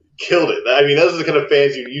killed it. I mean, those are the kind of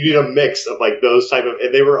fans you need a mix of, like, those type of,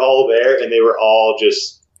 and they were all there, and they were all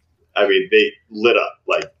just, I mean, they lit up.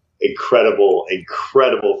 Like, incredible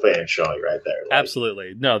fan showing right there. Like,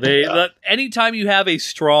 absolutely. No, anytime you have a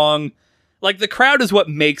strong, like, the crowd is what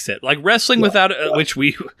makes it. Like, wrestling without which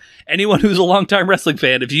anyone who's a longtime wrestling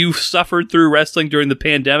fan, if you suffered through wrestling during the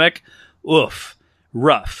pandemic,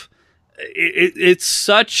 rough. It's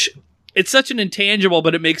such an intangible,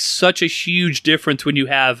 but it makes such a huge difference when you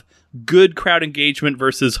have good crowd engagement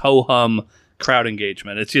versus ho-hum crowd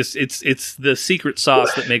engagement. It's the secret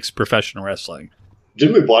sauce that makes professional wrestling.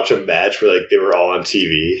 Didn't we watch a match where, like, they were all on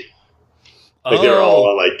TV? Like, they were all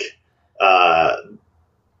on, like,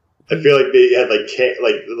 I feel like they had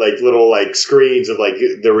like little, like, screens of, like,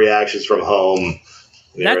 the reactions from home.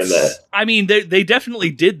 I mean, they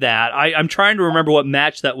definitely did that. I'm trying to remember what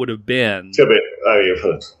match that would have been. It's gonna be,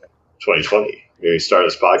 2020. We started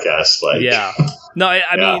this podcast. Like, yeah. No,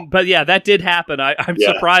 I mean, but yeah, that did happen. I'm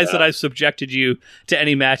surprised that I've subjected you to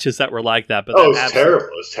any matches that were like that. But it was terrible.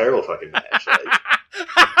 It was a terrible fucking match.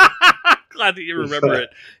 Like, glad that you remember it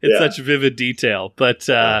in such vivid detail. But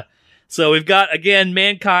so we've got, again,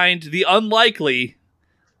 Mankind, the unlikely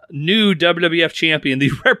new WWF champion,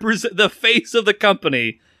 the face of the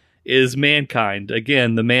company is Mankind.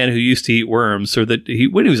 Again, the man who used to eat worms, or when he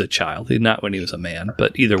was a child, not when he was a man,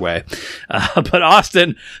 but either way. But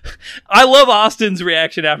Austin, I love Austin's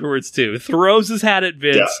reaction afterwards too. Throws his hat at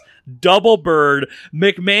Vince, double bird.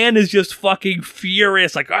 McMahon is just fucking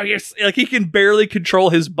furious, like, oh, yes, like he can barely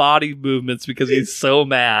control his body movements because he's so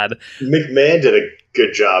mad. McMahon did a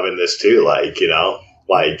good job in this too, like, you know,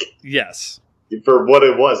 like, yes. For what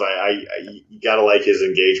it was, you gotta like his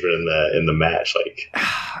engagement in the match.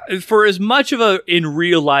 Like, for as much of a in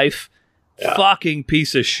real life fucking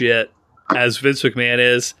piece of shit as Vince McMahon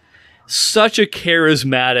is, such a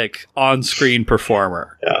charismatic on screen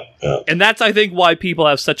performer. Yeah. And that's, I think, why people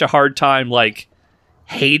have such a hard time, like,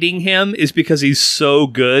 hating him, is because he's so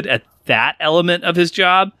good at that element of his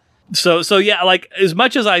job. So yeah, like, as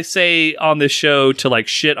much as I say on this show to, like,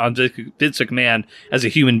 shit on Vince McMahon as a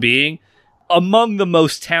human being, among the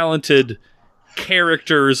most talented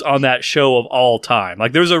characters on that show of all time.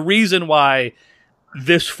 Like, there's a reason why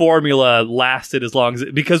this formula lasted as long as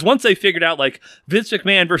it, because once they figured out, like, Vince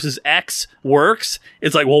McMahon versus X works,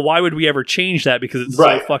 it's like, well, why would we ever change that? Because it's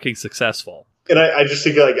so fucking successful. And I just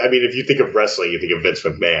think, like, I mean, if you think of wrestling, you think of Vince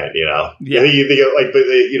McMahon, you know? Yeah. You think of, like, but,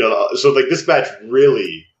 you know, so, like, this match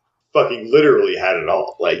really fucking literally had it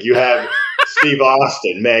all. Like, you have Steve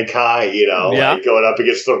Austin, Mankind, you know, like, going up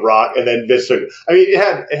against The Rock, and then Vince McMahon. I mean,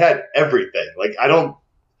 it had everything. Like, it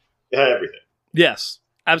had everything. Yes.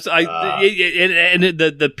 Absolutely. And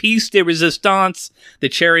the piece de resistance, the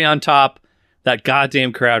cherry on top, that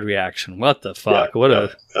goddamn crowd reaction. What the fuck? What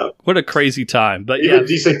a crazy time. But even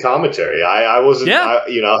decent commentary. I wasn't,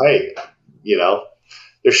 you know, hey, you know,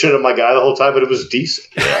 they're shitting on my guy the whole time, but it was decent.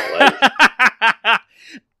 You know, like.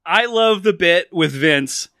 I love the bit with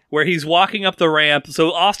Vince where he's walking up the ramp.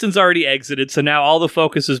 So Austin's already exited. So now all the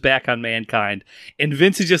focus is back on Mankind. And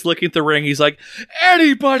Vince is just looking at the ring. He's like,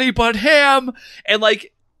 anybody but him. And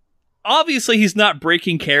like, obviously he's not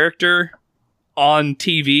breaking character on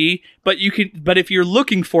TV, but if you're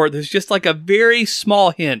looking for it, there's just like a very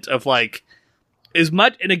small hint of like as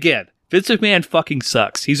much. And again, Vince McMahon fucking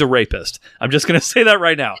sucks. He's a rapist. I'm just going to say that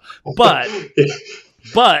right now.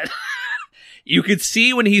 But you could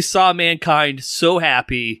see when he saw Mankind so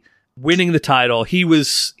happy winning the title, he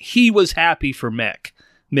was happy for Mick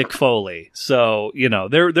Foley. So, you know,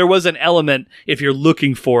 there was an element, if you're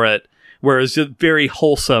looking for it, where it's a very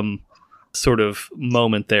wholesome sort of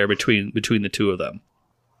moment there between the two of them.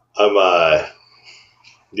 I'm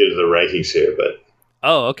getting the rankings here, but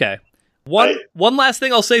okay. One last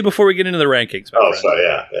thing I'll say before we get into the rankings. Sorry,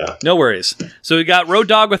 yeah. No worries. So we got Road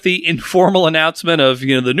Dogg with the informal announcement of,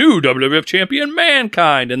 you know, the new WWF champion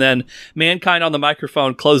Mankind, and then Mankind on the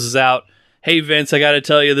microphone closes out, "Hey Vince, I got to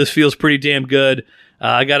tell you, this feels pretty damn good.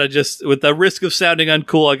 I got to just, with the risk of sounding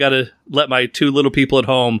uncool, I got to let my two little people at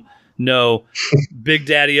home know Big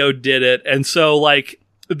Daddy-O did it." And so, like,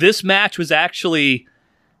 this match was actually,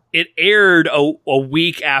 it aired a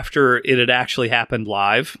week after it had actually happened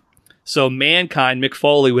live. So Mankind, Mick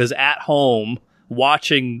Foley, was at home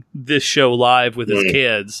watching this show live with his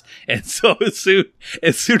kids. And so as soon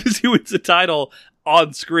as he wins the title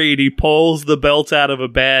on screen, he pulls the belt out of a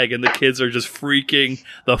bag and the kids are just freaking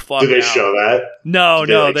the fuck out. Did they show that? No,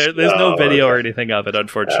 there's no video or anything of it,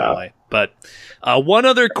 unfortunately. Yeah. But one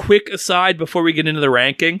other quick aside before we get into the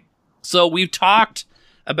ranking. So we've talked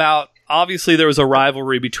about, obviously there was a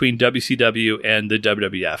rivalry between WCW and the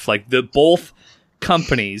WWF. Like, both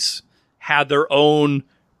companies had their own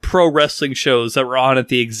pro wrestling shows that were on at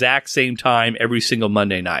the exact same time every single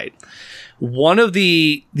Monday night. One of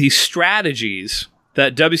the strategies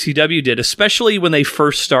that WCW did, especially when they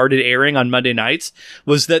first started airing on Monday nights,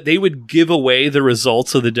 was that they would give away the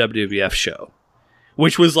results of the WWF show,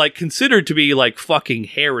 which was like considered to be like fucking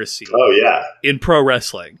heresy. Oh yeah, in pro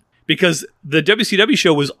wrestling. Because the WCW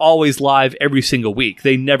show was always live every single week.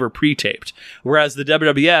 They never pre-taped. Whereas the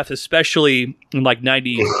WWF, especially in like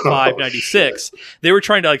 95, 96, they were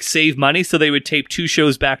trying to like save money, so they would tape two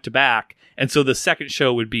shows back to back. And so the second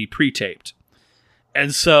show would be pre-taped.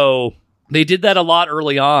 And so they did that a lot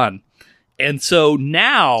early on. And so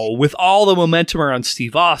now, with all the momentum around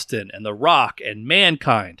Steve Austin and The Rock and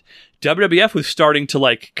Mankind, WWF was starting to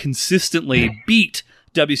like consistently beat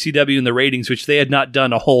WCW in the ratings, which they had not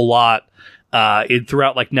done a whole lot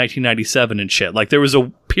throughout like 1997 and shit. Like, there was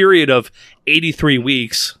a period of 83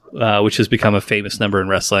 weeks, which has become a famous number in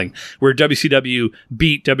wrestling, where WCW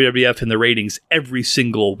beat WWF in the ratings every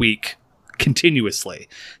single week continuously.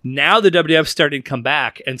 Now the WWF starting to come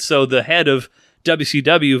back, and so the head of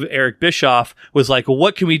WCW, Eric Bischoff, was like, well,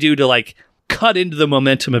 what can we do to like cut into the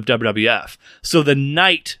momentum of WWF? So the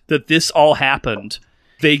night that this all happened,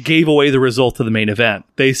 they gave away the result of the main event.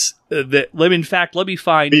 Let me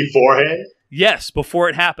find beforehand. Yes, before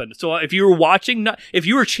it happened. So if you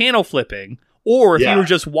were channel flipping, or if you were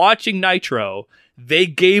just watching Nitro, they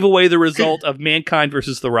gave away the result of Mankind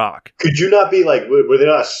versus The Rock. Could you not be like, were they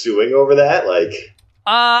not suing over that? Like,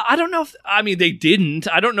 I don't know. They didn't.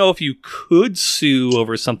 I don't know if you could sue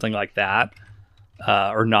over something like that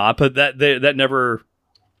or not. But that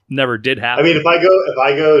never did happen. I mean, if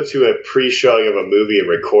I go to a pre-showing of a movie and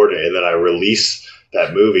record it, and then I release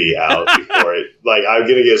that movie out before it, like, I'm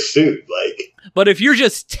gonna get sued. Like, but if you're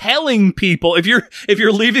just telling people, if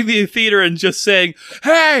you're leaving the theater and just saying,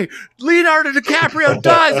 "Hey, Leonardo DiCaprio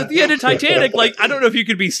dies at the end of Titanic," like, I don't know if you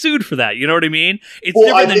could be sued for that. You know what I mean? It's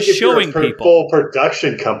different than showing people. Full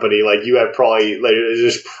production company, like, you have probably like,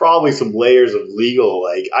 there's probably some layers of legal.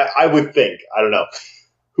 Like, I would think, I don't know,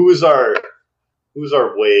 who's our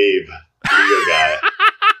wave legal guy?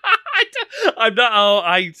 I'm not.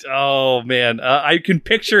 Oh man. I can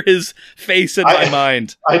picture his face in my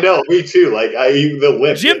mind. I know, me too. Like, the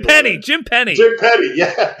limp. Jim Penny.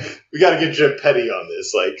 Yeah, we got to get Jim Penny on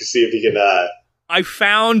this. Like, see if he can. I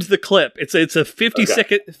found the clip. It's a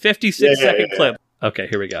 56-second clip. Okay,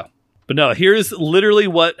 here we go. But no, here's literally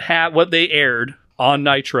what they aired on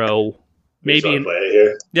Nitro. Maybe play it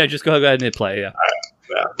here? Yeah, just go ahead and hit play. Yeah.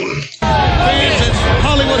 Fans, as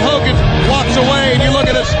Hollywood Hogan walks away, and you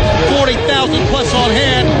look at us, 40,000 plus on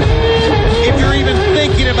hand. If you're even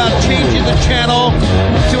thinking about changing the channel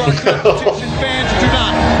to our competition, fans, do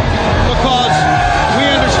not, because we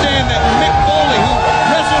understand that Mick Foley, who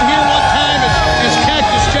wrestled here one time as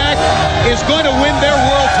Cactus Jack, is going to win their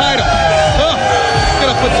world title. Oh,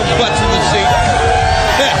 gonna put some butts in the seat.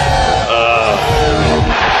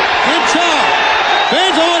 Good job.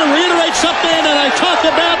 Fans, I want to reiterate something that I talked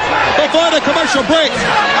about before the commercial break.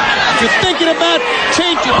 If you're thinking about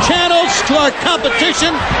changing channels to our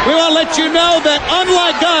competition, we want to let you know that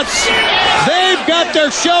unlike us, they've got their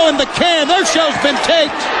show in the can. Their show's been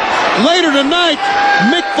taped. Later tonight,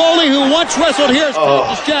 Mick Foley, who once wrestled here as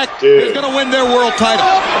Cactus Jack, is going to win their world title.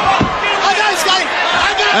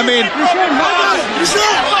 I mean,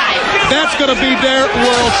 that's going to be their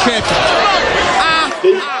world champion.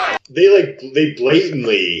 They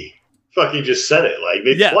blatantly fucking just said it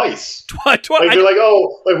twice. Twice. They're like,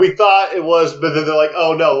 oh, like we thought it was, but then they're like,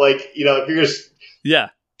 oh no, like if you're just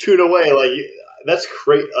tune away, like that's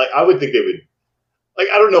crazy. Like I would think they would. Like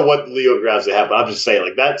I don't know what legal grounds they have, but I'm just saying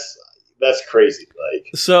like that's crazy. Like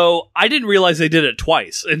so, I didn't realize they did it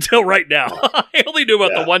twice until right now. I only knew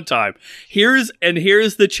about the one time. Here's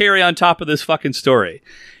the cherry on top of this fucking story.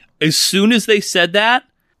 As soon as they said that,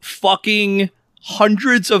 fucking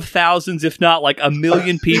hundreds of thousands, if not like 1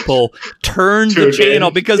 million people turned the channel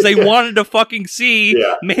because they wanted to fucking see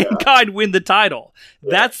Mankind win the title.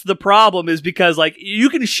 That's the problem, is because like you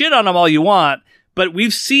can shit on him all you want, but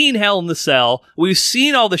we've seen Hell in the Cell. We've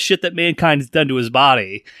seen all the shit that Mankind has done to his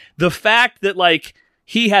body. The fact that like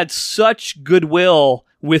he had such goodwill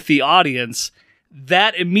with the audience,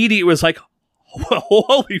 that immediately was like,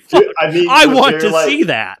 holy fuck, I want to see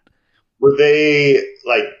that. Were they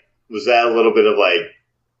like, was that a little bit of like,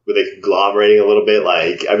 were they conglomerating a little bit?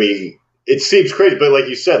 Like, I mean, it seems crazy, but like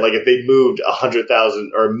you said, like if they moved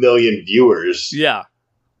 100,000 or 1 million viewers, I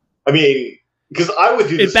mean, because I would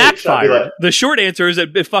do the it backfired. Like, the short answer is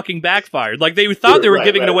it fucking backfired. Like they thought they were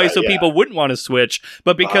giving it away so people wouldn't want to switch,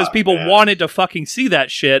 but because people wanted to fucking see that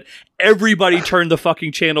shit, everybody turned the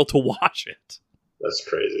fucking channel to watch it. That's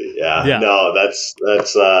crazy. Yeah. No, that's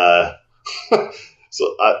so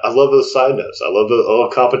I love those side notes. I love the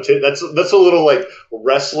competition. That's a little like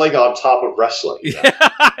wrestling on top of wrestling. Yeah,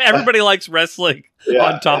 everybody likes wrestling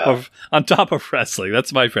on top of wrestling.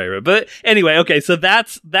 That's my favorite. But anyway, okay, so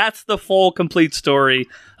that's the full complete story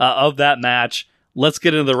of that match. Let's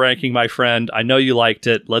get into the ranking, my friend. I know you liked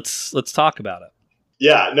it. Let's talk about it.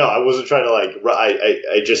 Yeah, no, I wasn't trying to like.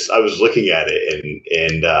 I was looking at it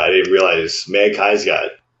and I didn't realize Mankind's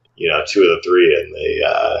got 2 of the 3 and they.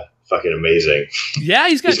 Fucking amazing. Yeah,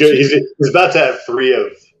 he's about to have 3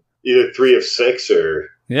 of 6 or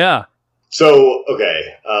So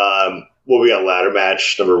okay, we got ladder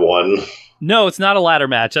match number 1. No, it's not a ladder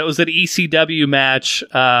match. That was an ECW match.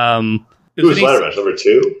 It was ladder match number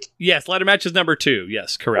 2. Yes, ladder match is number 2.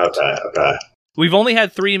 Yes, correct. Okay. We've only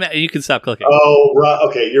had 3 you can stop clicking. Oh, right.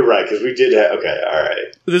 Okay, you're right, because we did have... Okay, all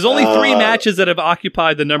right. There's only 3 matches that have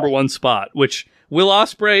occupied the number 1 spot, which Will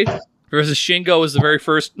Ospreay versus Shingo was the very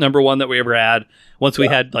first number 1 that we ever had, once we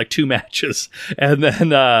had like 2 matches. And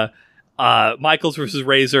then Michaels versus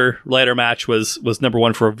Razor ladder match was number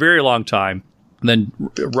 1 for a very long time. And then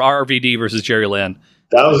RVD versus Jerry Lynn.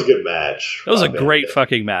 That was a good match. That was a great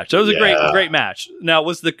fucking match. That was a great match. Now,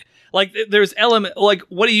 was the... Like, there's element, like,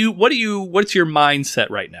 what's your mindset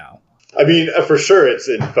right now? I mean, for sure, it's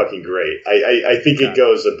fucking great. I think it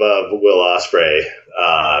goes above Will Ospreay.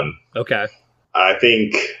 Okay. I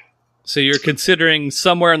think. So you're considering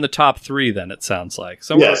somewhere in the top 3, then, it sounds like.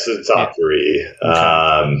 Yes, in the top 3.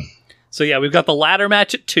 Okay. So yeah, we've got the ladder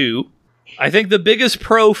match at 2. I think the biggest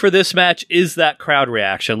pro for this match is that crowd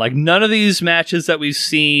reaction. Like, none of these matches that we've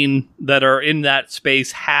seen that are in that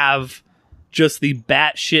space have just the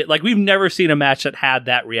batshit. Like, we've never seen a match that had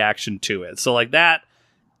that reaction to it. So, like, that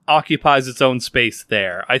occupies its own space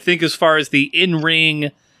there. I think as far as the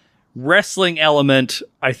in-ring wrestling element,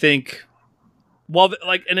 I think, well,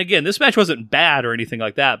 like, and again, this match wasn't bad or anything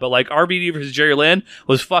like that, but, like, RVD versus Jerry Lynn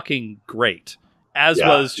was fucking great. As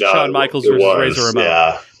was Shawn Michaels versus Razor Ramon.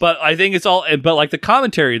 Yeah. But I think it's all, but, like, the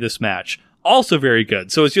commentary of this match, also very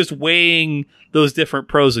good. So it's just weighing those different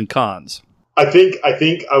pros and cons. I think I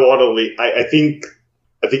want to leave. I think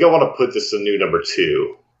I want to put this in new number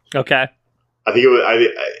 2. Okay. I think it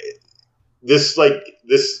was.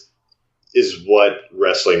 This is what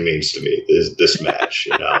wrestling means to me. This match,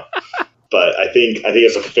 but I think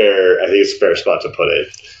it's a fair spot to put it.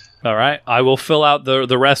 All right, I will fill out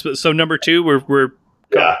the rest. So number 2, we're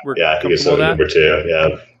I think it's number 2.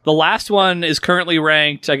 Yeah. The last one is currently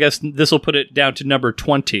ranked. I guess this will put it down to number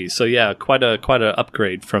 20. So yeah, quite a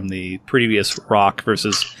upgrade from the previous Rock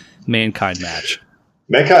versus Mankind match.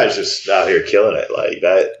 Mankind's just out here killing it like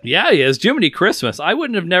that. Yeah, he is. Jiminy Christmas. I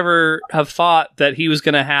wouldn't have never have thought that he was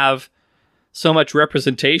going to have so much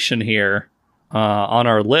representation here on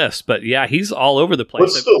our list. But yeah, he's all over the place.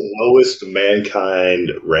 What's the lowest Mankind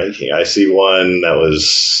ranking? I see one that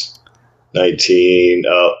was 19.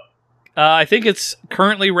 Oh. I think it's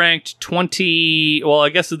currently ranked 20. Well, I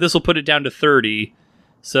guess this will put it down to 30.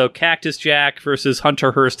 So Cactus Jack versus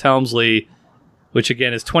Hunter Hearst Helmsley, which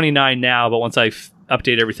again is 29 now, but once I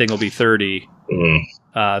update everything, will be 30.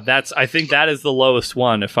 I think that is the lowest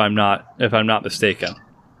one, if I'm not mistaken.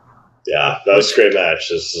 Yeah, that was a great match.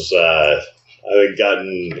 This is I haven't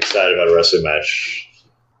gotten excited about a wrestling match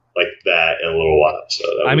like that in a little while.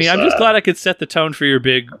 So I'm just glad I could set the tone for your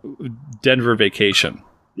big Denver vacation.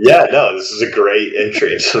 Yeah, no, this is a great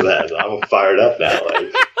entry into that. I'm fired up now.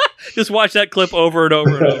 Like. Just watch that clip over and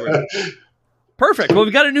over and over. Perfect. Well,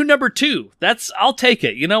 we got a new number 2. I'll take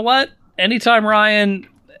it. You know what? Anytime Ryan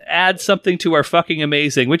adds something to our fucking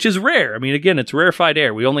amazing, which is rare. I mean, again, it's rarefied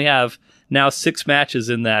air. We only have now 6 matches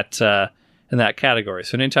in that category.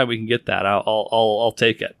 So anytime we can get that, I'll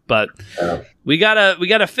take it. But we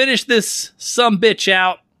gotta finish this sumbitch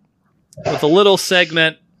out with a little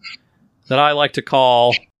segment that I like to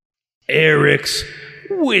call Eric's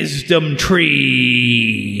Wisdom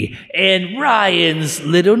Tree, and Ryan's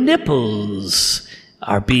little nipples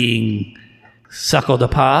are being suckled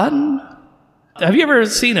upon. Have you ever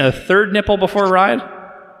seen a third nipple before, Ryan?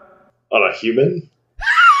 On a human?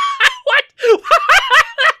 What?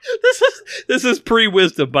 This is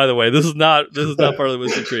pre-wisdom, by the way. This is not part of the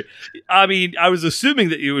wisdom tree. I mean, I was assuming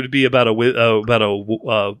that you would be about a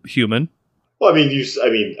human. Well, I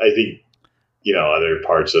think other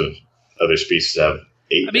parts of other species have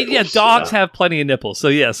 8 nipples, dogs have plenty of nipples. So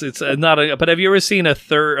yes, it's not a. But have you ever seen a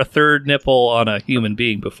third nipple on a human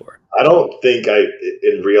being before? I don't think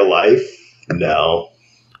in real life. No,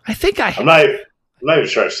 I think I'm not even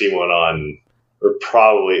sure I've seen one on. Or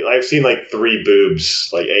probably I've seen like 3 boobs,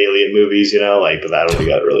 like alien movies, but I don't think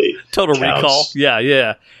that really Total counts. Recall.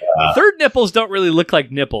 Yeah. Third nipples don't really look like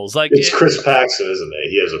nipples. Like it's Chris Paxton, isn't it?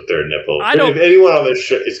 He has a third nipple. If anyone on this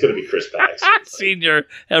show, it's going to be Chris Paxton. Senior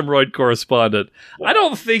hemorrhoid correspondent. Yeah. I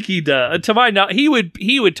don't think he does. To my knowledge,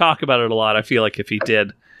 he would talk about it a lot. I feel like if he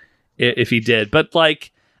did, but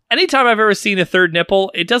like anytime I've ever seen a third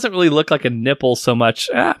nipple, it doesn't really look like a nipple so much.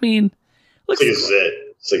 I mean, looks like a zit.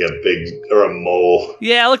 It's like a big or a mole.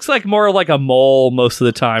 Yeah, it looks like more like a mole most of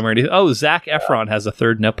the time. Or anything. Oh, Zac Efron has a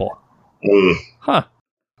third nipple. Huh.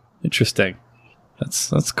 Interesting.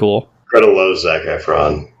 That's cool. Greta loves Zac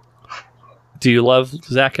Efron. Do you love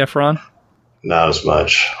Zac Efron? Not as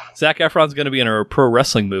much. Zac Efron's going to be in a pro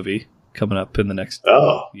wrestling movie coming up in the next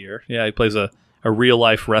year. Yeah, he plays a real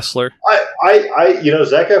life wrestler.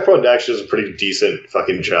 Zac Efron actually does a pretty decent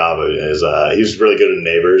fucking job. He's really good at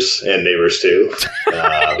Neighbors and Neighbors 2.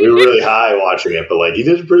 We were really high watching it, but he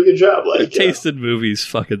did a pretty good job. Taste in movies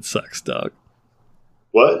fucking sucks, dog.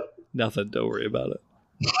 What? Nothing. Don't worry about it.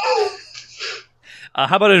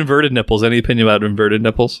 How about inverted nipples? Any opinion about inverted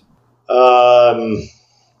nipples? Not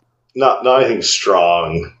anything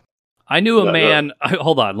strong. I knew a man.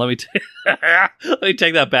 Hold on, let me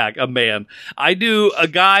take that back. A man. I knew a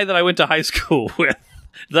guy that I went to high school with.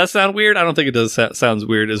 Does that sound weird? I don't think it does. Sounds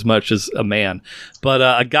weird as much as a man. But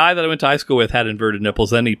a guy that I went to high school with had inverted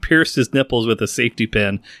nipples. Then he pierced his nipples with a safety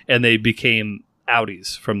pin, and they became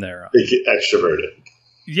outies from there. Extroverted.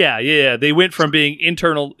 Yeah. They went from being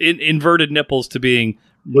inverted nipples to being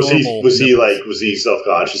normal. Was he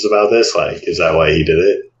self-conscious about this? Is that why he did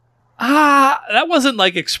it? That wasn't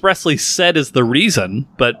expressly said as the reason,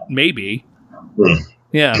 but maybe.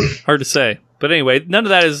 Yeah, hard to say. But anyway, none of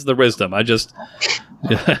that is the wisdom. I just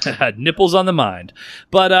had nipples on the mind.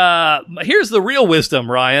 But here's the real wisdom,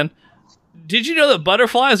 Ryan. Did you know that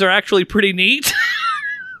butterflies are actually pretty neat?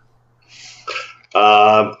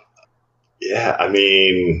 Yeah,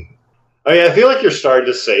 I feel like you're starting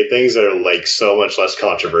to say things that are so much less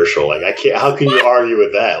controversial. I can't. How can you argue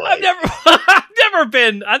with that? I've never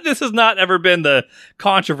been. This has not ever been the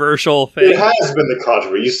controversial thing. It has been the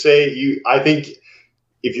controversial. I think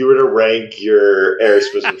if you were to rank your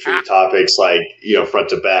Eric's Wisdom Tree topics, front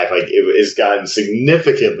to back, it has gotten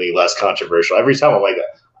significantly less controversial. Every time I'm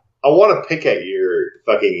I want to pick at your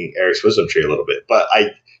fucking Eric's Wisdom Tree a little bit, but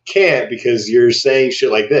I can't because you're saying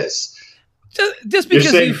shit like this. Just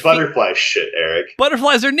because you're saying butterfly shit, Eric.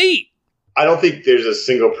 Butterflies are neat. I don't think there's a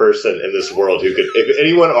single person in this world who could. If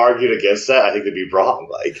anyone argued against that, I think they'd be wrong.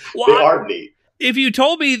 Like they are neat. If you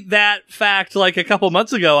told me that fact like a couple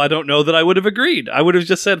months ago, I don't know that I would have agreed. I would have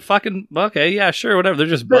just said, "Fucking okay, yeah, sure, whatever." They're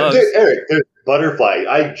just bugs. Eric, there's butterfly.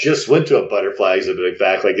 I just went to a butterfly exhibit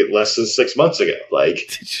back like less than 6 months ago.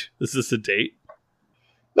 Like, is this a date?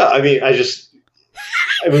 No, I mean,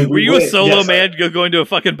 were you a solo man going to a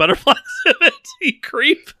fucking butterfly exhibit? You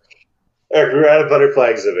creep. Eric, we were at a butterfly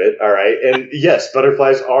exhibit, all right, and yes,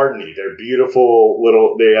 butterflies are neat. They're beautiful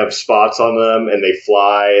little. They have spots on them, and they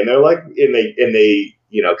fly, and they're like, and they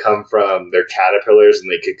come from their caterpillars, and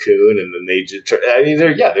they cocoon, and then they just. I mean,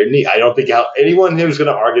 they're neat. I don't think anyone who's going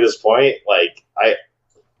to argue this point, like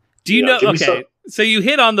Do you know? Okay, so you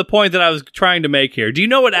hit on the point that I was trying to make here. Do you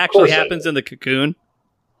know what actually happens in the cocoon?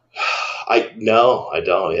 No, I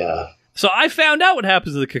don't. Yeah. So I found out what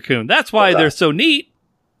happens in the cocoon. That's why they're so neat.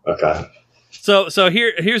 Okay. So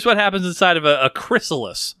here's what happens inside of a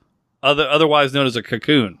chrysalis, otherwise known as a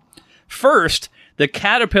cocoon. First, the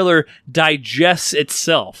caterpillar digests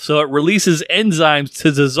itself, so it releases enzymes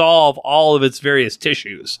to dissolve all of its various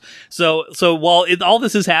tissues. So while all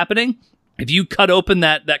this is happening, if you cut open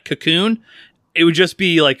that cocoon, it would just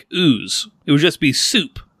be like ooze. It would just be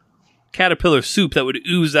soup. Caterpillar soup that would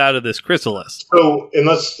ooze out of this chrysalis. So, and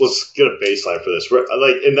let's get a baseline for this.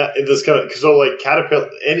 Like in this kind of, so like caterpillar.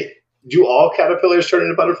 Do all caterpillars turn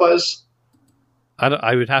into butterflies?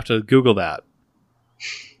 I would have to Google that.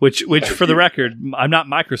 Which for the record, I'm not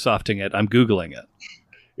Microsofting it. I'm Googling it.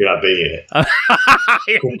 You're not binging it.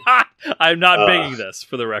 I'm not binging this,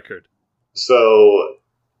 for the record. So,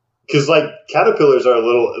 because like caterpillars are a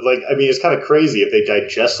little it's kind of crazy if they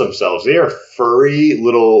digest themselves. They are furry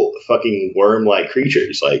little fucking worm-like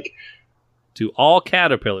creatures. Like, do all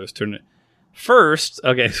caterpillars turn? First,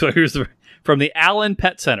 okay. So here's from the Allen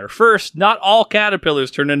Pet Center. First, not all caterpillars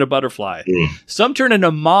turn into butterfly. Some turn into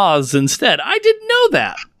moths instead. I didn't know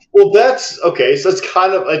that. Well, that's okay. So it's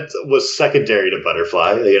kind of was secondary to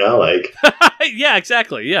butterfly. Like yeah,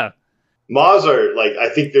 exactly. Yeah. Moths are like, I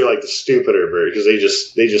think they're like the stupider bird because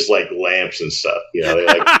they just like lamps and stuff. They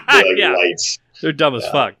like yeah. lights. They're dumb as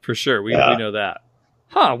fuck for sure. We know that.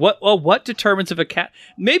 Huh? What determines if a cat?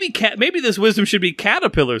 Maybe this wisdom should be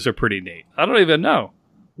caterpillars are pretty neat. I don't even know.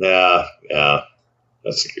 Yeah,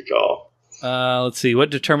 that's a good call. Let's see. What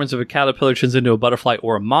determines if a caterpillar turns into a butterfly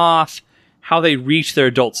or a moth? How they reach their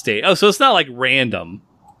adult state. Oh, so it's not like random.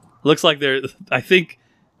 Looks like I think.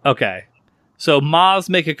 Okay. So moths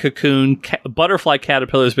make a cocoon. Butterfly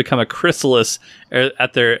caterpillars become a chrysalis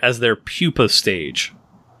as their pupa stage.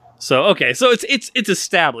 So okay. So it's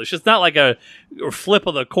established. It's not like a flip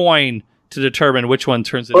of the coin to determine which one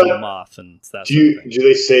turns into a moth and that. Do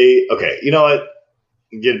they say? Okay. You know what?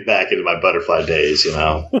 Getting back into my butterfly days,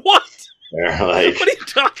 What? Like, what are you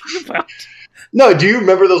talking about? No, do you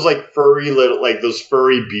remember those like furry little, like those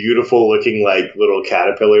furry, beautiful looking like little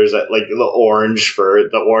caterpillars that like the orange fur,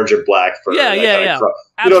 the orange or black fur? Yeah. You know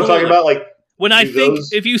what I'm talking about? Like when I think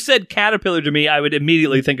if you said caterpillar to me, I would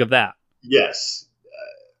immediately think of that. Yes,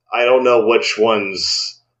 I don't know which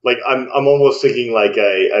ones. Like I'm almost thinking like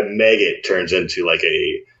a maggot turns into like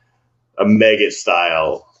a maggot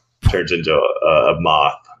style. Turns into a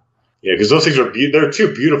moth, because those things are they're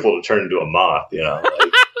too beautiful to turn into a moth, Like.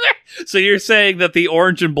 So you're saying that the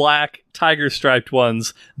orange and black tiger striped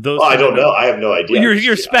ones, those? I don't know. I have no idea. Well,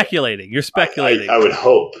 you're speculating. You're speculating. I would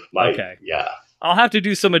hope. Okay. Yeah. I'll have to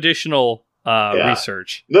do some additional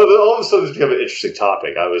research. No, but all of a sudden it's become an interesting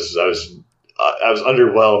topic. I was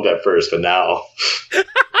underwhelmed at first, but now.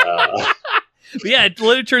 But yeah, it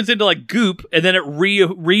literally turns into like goop, and then it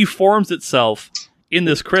reforms itself in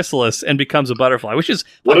this chrysalis and becomes a butterfly, which is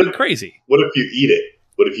fucking crazy. What if you eat it?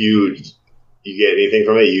 What if you get anything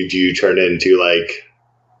from it? Do you turn it into like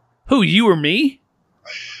who? You or me?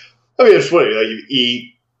 I mean, I'm just wondering. Like you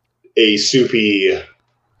eat a soupy,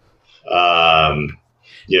 cocoon.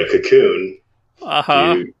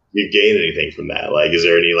 Do you gain anything from that? Like, is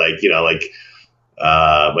there any like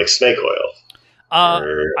snake oil?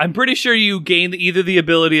 I'm pretty sure you gain either the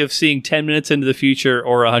ability of seeing 10 minutes into the future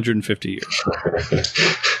or 150 years.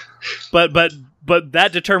 but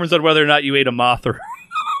that determines on whether or not you ate a moth or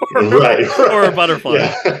a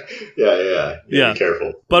butterfly. Yeah. Be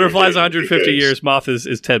careful. Butterfly's 150 years. Moth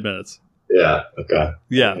is 10 minutes. Yeah. Okay.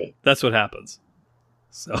 Yeah, that's what happens.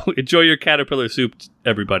 So enjoy your caterpillar soup,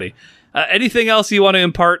 everybody. Anything else you want to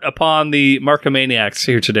impart upon the Markomaniacs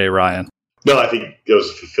here today, Ryan? No, I think it was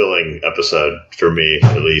a fulfilling episode for me,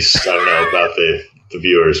 at least. I don't know about the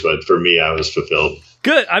viewers, but for me, I was fulfilled.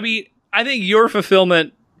 Good. I mean, I think your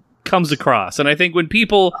fulfillment comes across. And I think when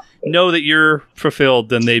people know that you're fulfilled,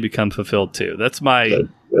 then they become fulfilled too. That's my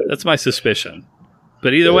suspicion.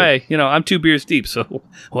 But either way, I'm 2 beers deep, so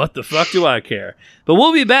what the fuck do I care? But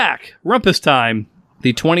we'll be back. Rumpus time,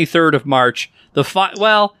 the 23rd of March.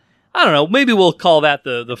 I don't know. Maybe we'll call that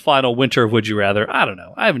the final winter of Would You Rather. I don't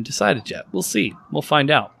know. I haven't decided yet. We'll see. We'll find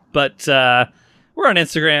out. But we're on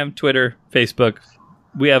Instagram, Twitter, Facebook.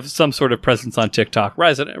 We have some sort of presence on TikTok.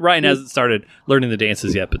 Ryan hasn't started learning the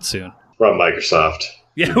dances yet, but soon. We're on Microsoft.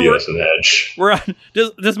 Yeah, we're an edge. We're on.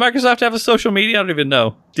 Does Microsoft have a social media? I don't even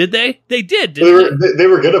know. Did they? They did. They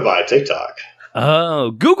were going to buy TikTok.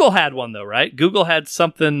 Oh, Google had one though, right? Google had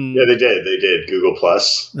something. Yeah, they did. They did. Google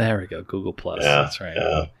Plus. There we go. Google Plus. Yeah, that's right.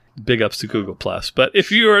 Yeah. Big ups to Google Plus. But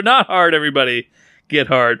if you are not hard, everybody, get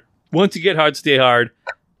hard. Once you get hard, stay hard.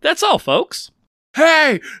 That's all, folks.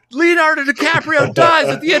 Hey, Leonardo DiCaprio dies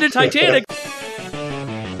at the end of Titanic.